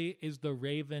ultimately is the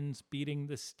Ravens beating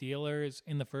the Steelers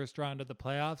in the first round of the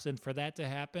playoffs. And for that to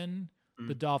happen,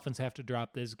 the Dolphins have to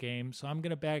drop this game. So I'm going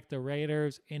to back the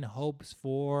Raiders in hopes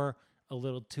for a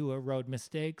little Tua road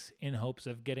mistakes, in hopes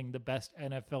of getting the best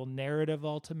NFL narrative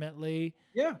ultimately.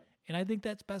 Yeah. And I think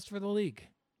that's best for the league.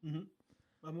 Mm-hmm.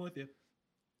 I'm with you.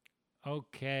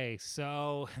 Okay,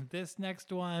 so this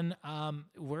next one,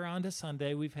 we're on to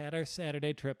Sunday. We've had our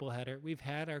Saturday triple header. We've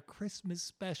had our Christmas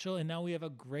special, and now we have a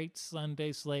great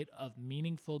Sunday slate of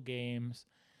meaningful games.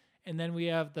 And then we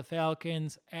have the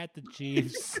Falcons at the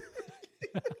Chiefs.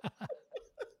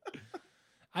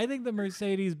 I think the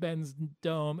Mercedes-Benz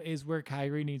Dome is where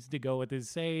Kyrie needs to go with his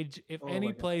Sage. If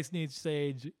any place needs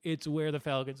Sage, it's where the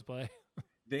Falcons play.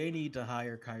 They need to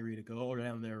hire Kyrie to go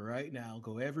down there right now,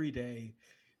 go every day.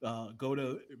 Go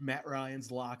to Matt Ryan's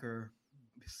locker,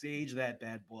 Sage that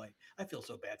bad boy. I feel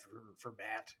so bad for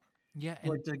Matt. Yeah,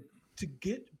 like to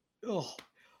get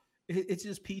it's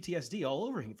just PTSD all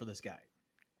over him for this guy.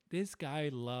 This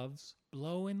guy loves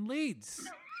blowing leads.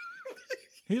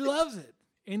 He loves it.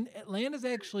 And Atlanta's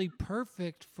actually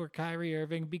perfect for Kyrie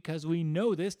Irving because we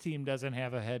know this team doesn't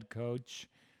have a head coach.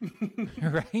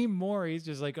 Raheem Morey's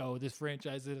just like, oh, this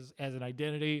franchise has an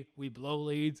identity. We blow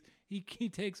leads. He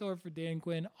takes over for Dan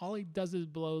Quinn. All he does is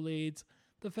blow leads.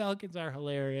 The Falcons are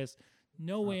hilarious.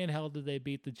 No way in hell did they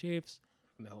beat the Chiefs.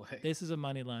 No way. This is a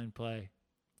money line play.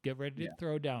 Get ready to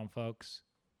throw down, folks.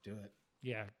 Do it.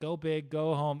 Yeah, go big,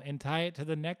 go home, and tie it to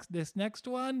this next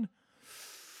one.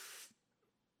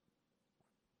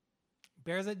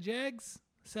 Bears at Jags,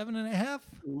 7.5.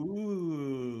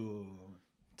 Ooh.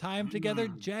 Tie them together.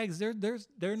 Jags,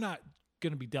 they're not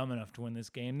going to be dumb enough to win this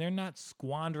game. They're not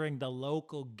squandering the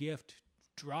local gift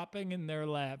dropping in their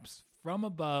laps from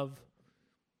above.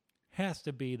 Has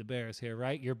to be the Bears here,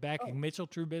 right? You're backing Mitchell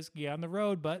Trubisky on the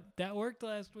road, but that worked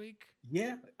last week.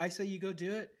 Yeah, I say you go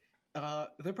do it.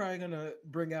 They're probably going to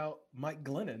bring out Mike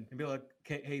Glennon and be like,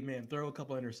 hey, man, throw a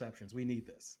couple interceptions. We need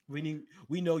this. We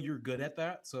know you're good at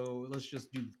that, so let's just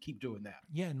keep doing that.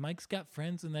 Yeah, and Mike's got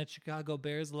friends in that Chicago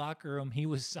Bears locker room. He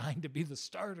was signed to be the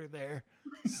starter there.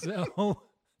 So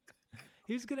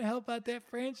he's going to help out that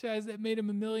franchise that made him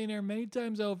a millionaire many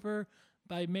times over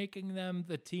by making them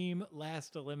the team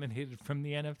last eliminated from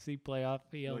the NFC playoff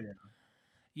field. Oh, yeah.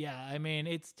 Yeah, I mean,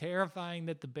 it's terrifying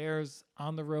that the Bears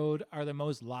on the road are the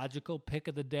most logical pick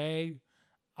of the day.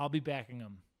 I'll be backing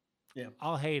them. Yeah.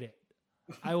 I'll hate it.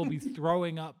 I will be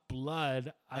throwing up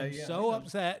blood. I'm so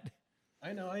upset.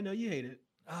 I know you hate it.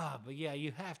 But yeah,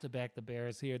 you have to back the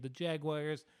Bears here. The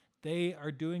Jaguars, they are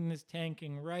doing this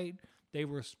tanking right. They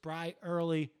were spry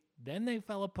early, then they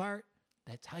fell apart.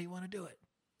 That's how you want to do it.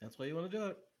 That's why you want to do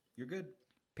it. You're good.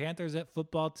 Panthers at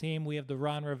football team. We have the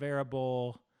Ron Rivera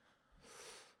Bowl.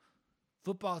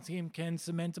 football team can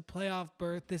cement a playoff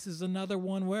berth. This is another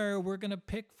one where we're going to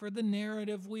pick for the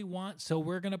narrative we want. So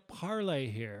we're going to parlay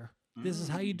here. This is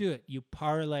how you do it. You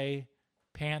parlay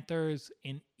Panthers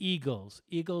and Eagles.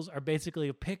 Eagles are basically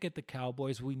a pick at the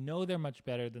Cowboys. We know they're much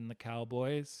better than the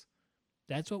Cowboys.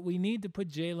 That's what we need to put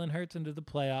Jalen Hurts into the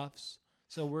playoffs.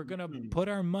 So we're going to put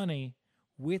our money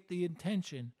with the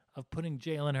intention of putting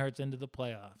Jalen Hurts into the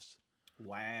playoffs.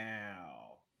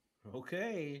 Wow.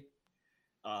 Okay.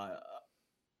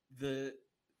 The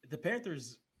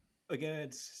Panthers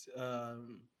against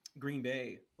Green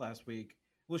Bay last week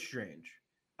was strange.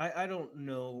 I don't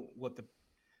know what the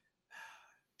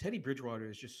Teddy Bridgewater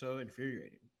is just so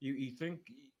infuriating. You think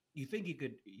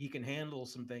he can handle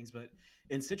some things, but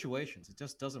in situations it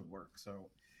just doesn't work. So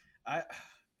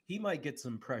he might get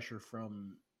some pressure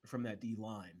from that D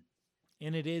line.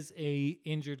 And it is a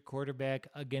injured quarterback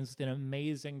against an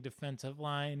amazing defensive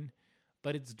line,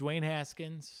 but it's Dwayne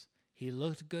Haskins. He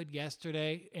looked good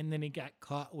yesterday, and then he got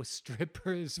caught with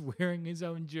strippers wearing his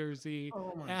own jersey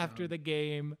after the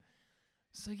game.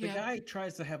 So yeah, the guy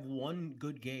tries to have one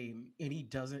good game, and he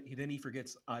doesn't. Then he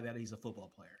forgets that he's a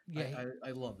football player. Yeah,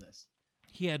 I love this.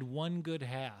 He had one good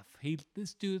half.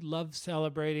 This dude loves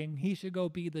celebrating. He should go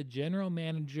be the general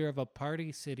manager of a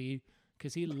party city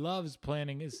because he loves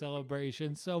planning his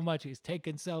celebration so much. He's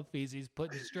taking selfies. He's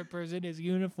putting strippers in his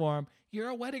uniform. You're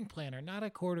a wedding planner, not a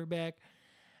quarterback.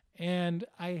 And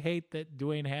I hate that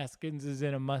Dwayne Haskins is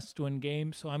in a must-win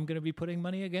game, so I'm going to be putting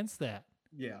money against that.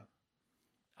 Yeah.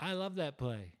 I love that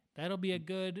play. That'll be a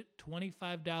good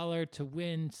 $25 to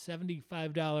win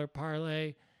 $75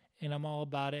 parlay, and I'm all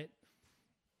about it.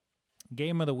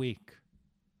 Game of the week.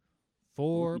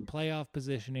 For playoff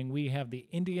positioning, we have the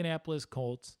Indianapolis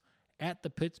Colts at the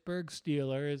Pittsburgh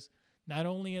Steelers. Not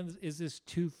only is this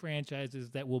two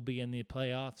franchises that will be in the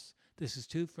playoffs, this is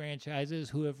two franchises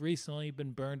who have recently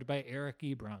been burned by Eric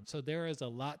Ebron. So there is a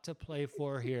lot to play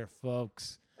for here,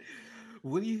 folks.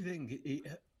 What do you think?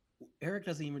 Eric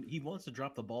doesn't even, he wants to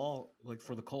drop the ball like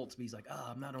for the Colts, but he's like,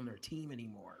 I'm not on their team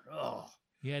anymore. Oh.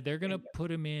 Yeah, they're going to put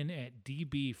him in at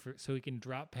DB so he can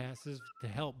drop passes to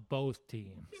help both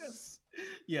teams.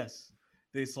 Yes.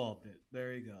 They solved it.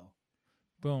 There you go.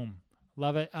 Boom.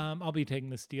 Love it. I'll be taking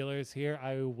the Steelers here.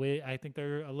 I think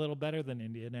they're a little better than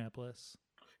Indianapolis.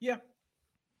 Yeah.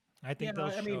 I think they'll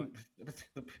show it.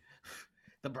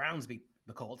 The Browns beat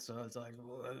the Colts, so it's like,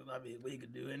 well, I mean, we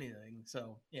could do anything.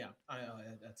 So, yeah,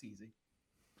 that's easy.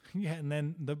 Yeah, and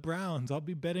then the Browns. I'll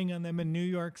be betting on them in New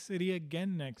York City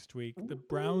again next week. The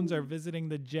Browns are visiting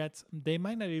the Jets. They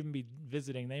might not even be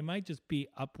visiting. They might just be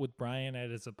up with Brian at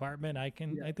his apartment. I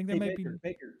think that might be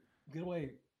Baker, get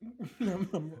away.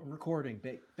 I'm recording.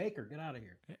 Baker, get out of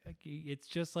here. It's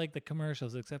just like the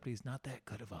commercials, except he's not that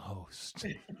good of a host.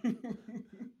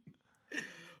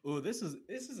 Oh, this is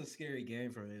a scary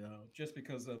game for me though, just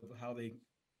because of how they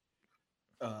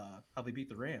beat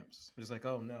the Rams. It's like,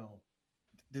 oh no,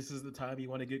 this is the time you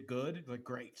want to get good. Like,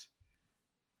 great.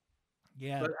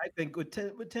 Yeah, but I think with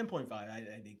 10.5,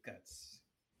 I think that's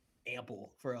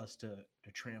ample for us to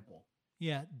trample.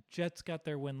 Yeah, Jets got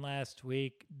their win last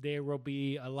week. There will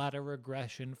be a lot of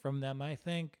regression from them, I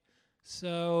think.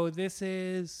 So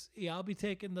I'll be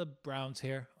taking the Browns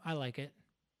here. I like it.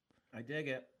 I dig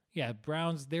it. Yeah,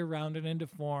 Browns, they're rounded into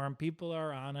form. People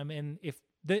are on them. And if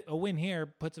a win here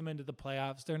puts them into the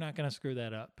playoffs, they're not going to screw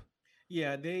that up.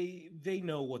 Yeah, they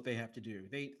know what they have to do.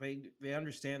 They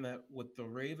understand that with the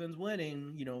Ravens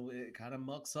winning, it kind of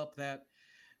mucks up that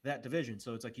division.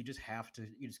 So it's like you just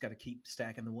got to keep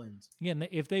stacking the wins. Yeah, and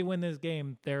if they win this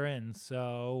game, they're in.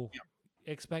 So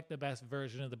expect the best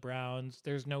version of the Browns.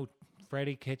 There's no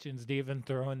Freddie Kitchens to even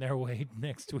throw in their way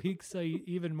next week. So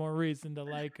even more reason to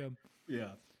like them. Yeah.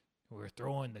 We're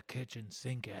throwing the kitchen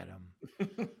sink at them.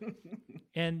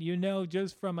 And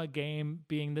just from a game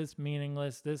being this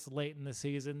meaningless, this late in the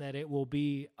season, that it will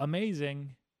be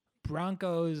amazing.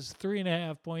 Broncos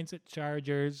 3.5 points at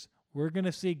Chargers. We're going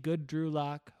to see good Drew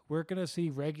Lock. We're going to see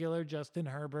regular Justin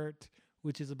Herbert,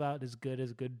 which is about as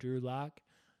good Drew Lock.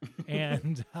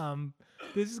 And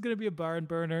this is going to be a barn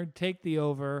burner. Take the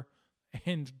over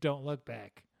and don't look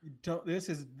back. This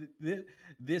is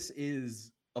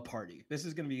a party. This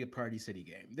is going to be a party city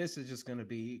game. This is just going to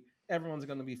be, everyone's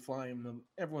going to be flying them.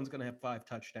 Everyone's going to have 5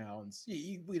 touchdowns.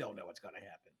 We don't know what's going to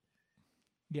happen.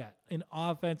 Yeah, an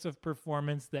offensive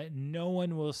performance that no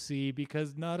one will see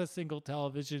because not a single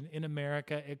television in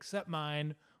America except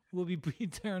mine will be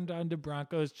turned on to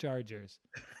Broncos Chargers.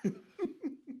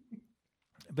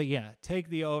 But yeah, take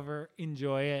the over,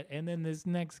 enjoy it. And then this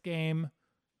next game,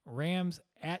 Rams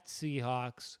at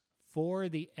Seahawks for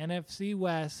the NFC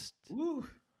West. Ooh.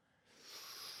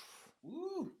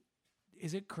 Ooh.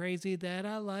 Is it crazy that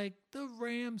I like the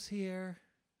Rams here?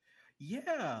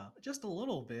 Yeah, just a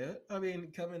little bit. I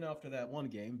mean, coming after that one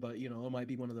game, but it might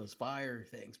be one of those fire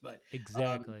things. But um,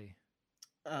 Exactly.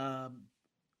 um,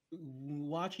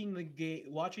 watching the game,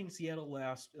 watching Seattle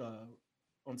last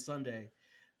on Sunday,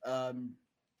 um,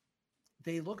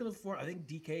 they look at the form. I think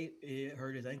DK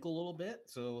hurt his ankle a little bit,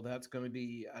 so that's going to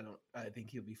be. I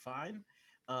think he'll be fine.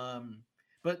 Um,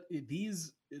 but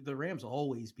the Rams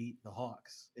always beat the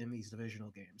Hawks in these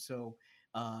divisional games, so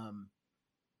um,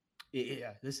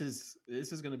 yeah, this is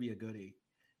going to be a goodie.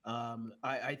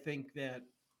 I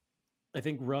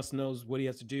think Russ knows what he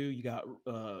has to do. You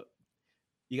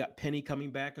got Penny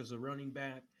coming back as a running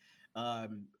back.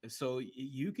 So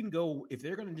you can go if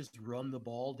they're going to just run the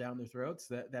ball down their throats.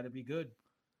 That'd be good.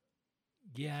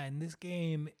 Yeah, in this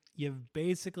game, you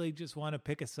basically just want to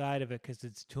pick a side of it because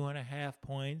it's 2.5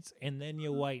 points, and then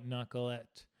you white knuckle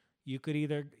it. You can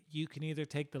either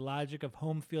take the logic of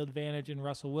home field advantage in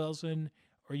Russell Wilson,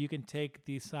 or you can take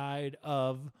the side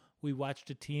of we watched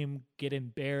a team get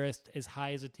embarrassed as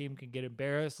high as a team can get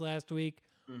embarrassed last week.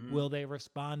 Mm-hmm. Will they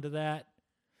respond to that?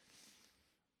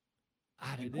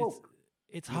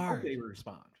 It's You hard. hope they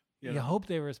respond. You hope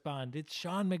they respond. It's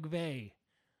Sean McVay.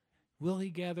 Will he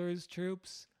gather his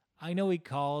troops? I know he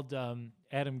called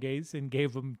Adam Gase and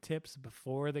gave him tips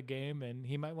before the game, and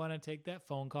he might want to take that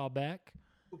phone call back.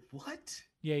 What?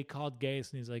 Yeah, he called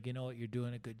Gase, and he's like, you know what, you're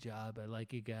doing a good job. I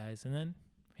like you guys. And then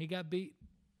he got beat.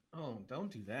 Oh,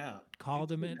 don't do that.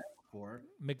 Called him You've at done that before.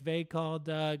 McVay called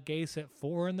Gase at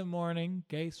 4 a.m.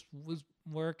 Gase was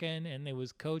working, and there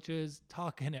was coaches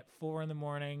talking at 4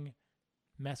 a.m,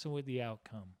 messing with the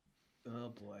outcome. Oh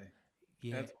boy,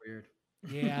 Yeah, that's weird.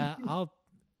 yeah.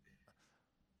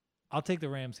 I'll take the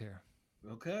Rams here.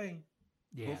 Okay.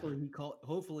 Yeah.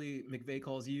 Hopefully McVay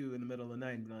calls you in the middle of the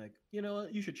night and be like, you know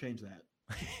what, you should change that.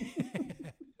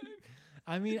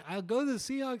 I mean, I'll go to the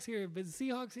Seahawks here, but the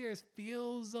Seahawks here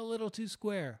feels a little too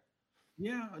square.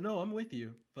 Yeah, no, I'm with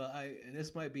you, but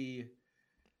this might be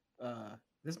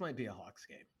a Hawks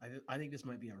game. I think this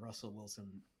might be a Russell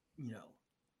Wilson,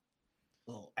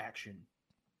 little action.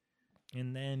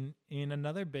 And then in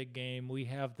another big game, we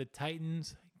have the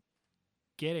Titans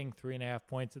getting 3.5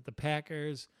 points at the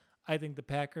Packers. I think the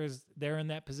Packers, they're in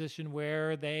that position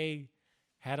where they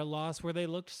had a loss where they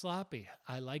looked sloppy.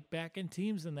 I like backing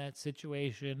teams in that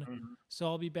situation, so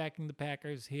I'll be backing the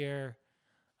Packers here.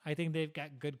 I think they've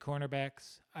got good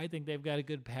cornerbacks. I think they've got a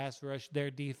good pass rush. Their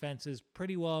defense is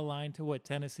pretty well aligned to what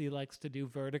Tennessee likes to do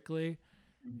vertically,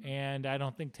 and I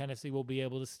don't think Tennessee will be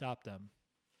able to stop them.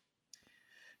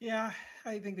 Yeah,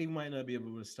 I think they might not be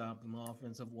able to stop them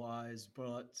offensive wise,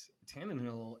 but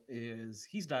Tannehill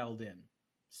he's dialed in.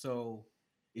 So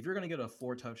if you're going to get a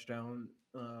 4 touchdown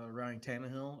Ryan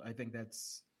Tannehill, I think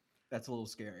that's a little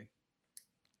scary.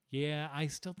 Yeah, I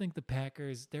still think the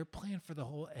Packers, they're playing for the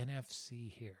whole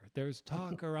NFC here. There's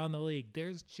talk around the league.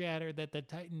 There's chatter that the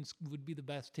Titans would be the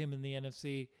best team in the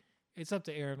NFC. It's up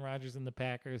to Aaron Rodgers and the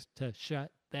Packers to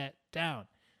shut that down.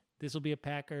 This will be a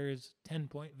Packers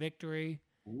 10-point victory.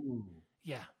 Ooh.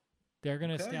 Yeah, they're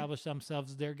going to establish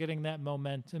themselves. They're getting that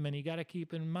momentum, and you got to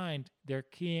keep in mind, they're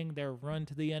keying their run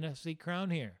to the NFC crown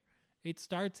here. It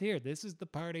starts here. This is the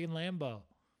party in Lambeau.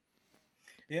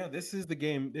 Yeah, this is the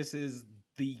game. This is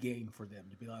the game for them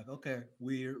to be like, okay,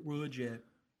 we're legit,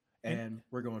 and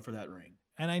we're going for that ring.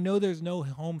 And I know there's no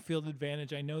home field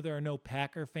advantage. I know there are no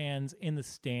Packer fans in the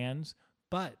stands,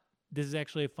 but this is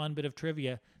actually a fun bit of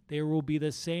trivia. There will be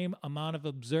the same amount of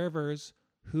observers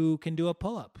who can do a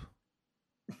pull-up.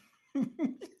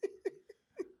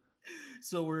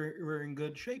 So we're in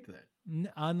good shape then.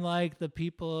 Unlike the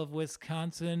people of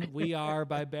Wisconsin, we are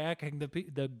by backing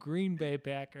the Green Bay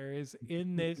Packers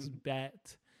in this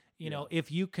bet. You know,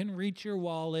 if you can reach your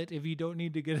wallet, if you don't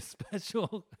need to get a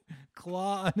special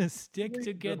claw on a stick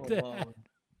to get that.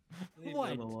 Leave What?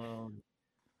 them alone.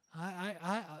 I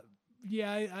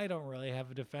don't really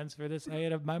have a defense for this.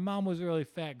 My mom was really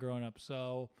fat growing up,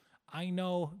 so I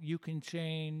know you can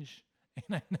change,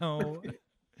 and I know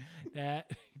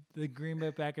that the Green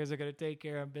Bay Packers are going to take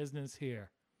care of business here.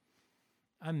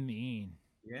 I'm mean.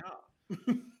 Yeah.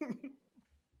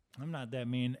 I'm not that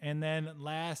mean. And then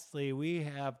lastly, we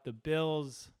have the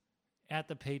Bills at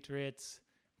the Patriots.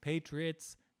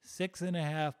 Patriots,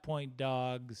 6.5 point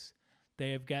dogs.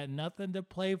 They have got nothing to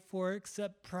play for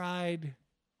except pride.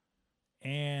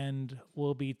 And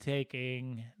we'll be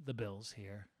taking the Bills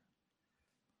here.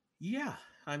 Yeah.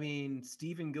 I mean,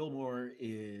 Stephen Gilmore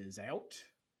is out.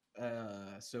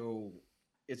 So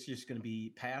it's just going to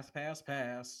be pass.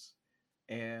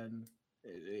 And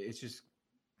it's just,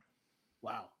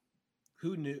 wow.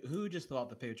 Who just thought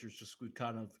the Patriots just would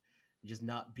kind of just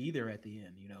not be there at the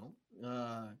end,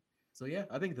 So yeah,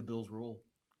 I think the Bills roll.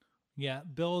 Yeah,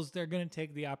 Bills, they're going to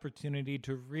take the opportunity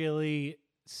to really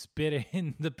spit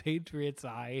in the Patriots'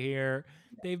 eye here.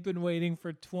 They've been waiting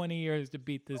for 20 years to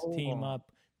beat this team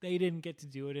up. They didn't get to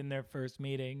do it in their first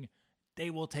meeting. They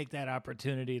will take that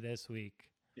opportunity this week.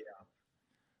 Yeah.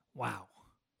 Wow.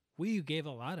 We gave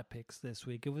a lot of picks this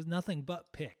week. It was nothing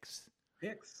but picks.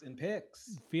 Picks and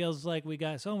picks. Feels like we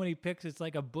got so many picks, it's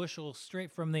like a bushel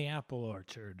straight from the apple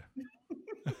orchard.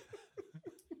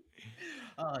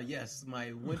 Yes,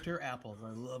 my winter apples.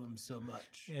 I love them so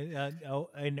much.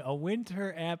 And a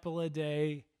winter apple a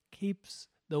day keeps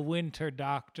the winter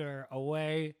doctor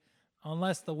away,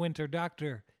 unless the winter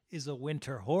doctor is a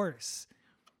winter horse.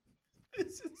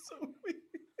 This is so weird.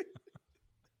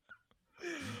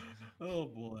 Oh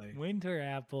boy. Winter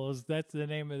apples. That's the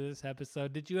name of this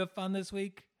episode. Did you have fun this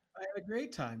week? I had a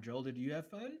great time, Joel. Did you have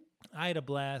fun? I had a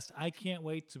blast. I can't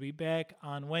wait to be back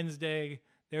on Wednesday.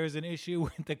 There is an issue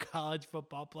with the college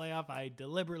football playoff I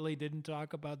deliberately didn't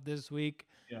talk about this week.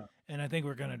 Yeah. And I think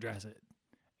we're going to address it.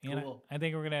 And Cool. I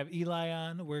think we're going to have Eli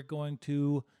on. We're going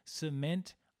to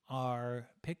cement our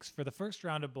picks for the first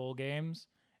round of bowl games.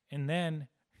 And then,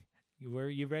 were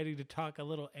you ready to talk a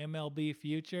little MLB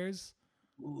futures?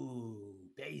 Ooh,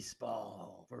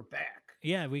 baseball. We're back.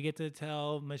 Yeah, we get to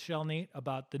tell Michelle Neat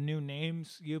about the new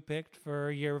names you picked for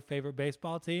your favorite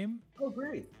baseball team. Oh,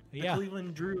 great. The Yeah.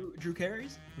 Cleveland Drew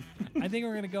Carries? I think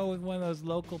we're going to go with one of those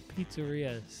local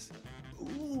pizzerias.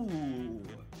 Ooh,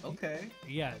 okay.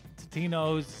 Yeah,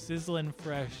 Totino's, Sizzling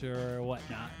Fresh, or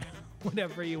whatnot.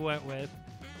 Whatever you went with.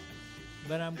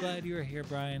 But I'm glad you were here,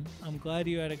 Brian. I'm glad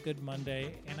you had a good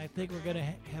Monday. And I think we're going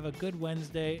to have a good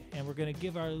Wednesday. And we're going to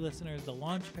give our listeners the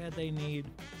launch pad they need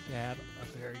to have a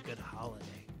very good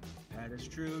holiday. That is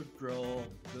true, Joel.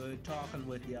 Good talking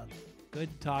with you. Good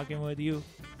talking with you.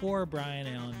 For Brian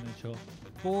Allen Mitchell,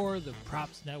 for the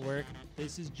Props Network,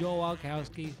 this is Joel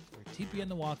Walkowski for TPN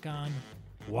The Walk On,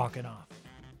 walking off.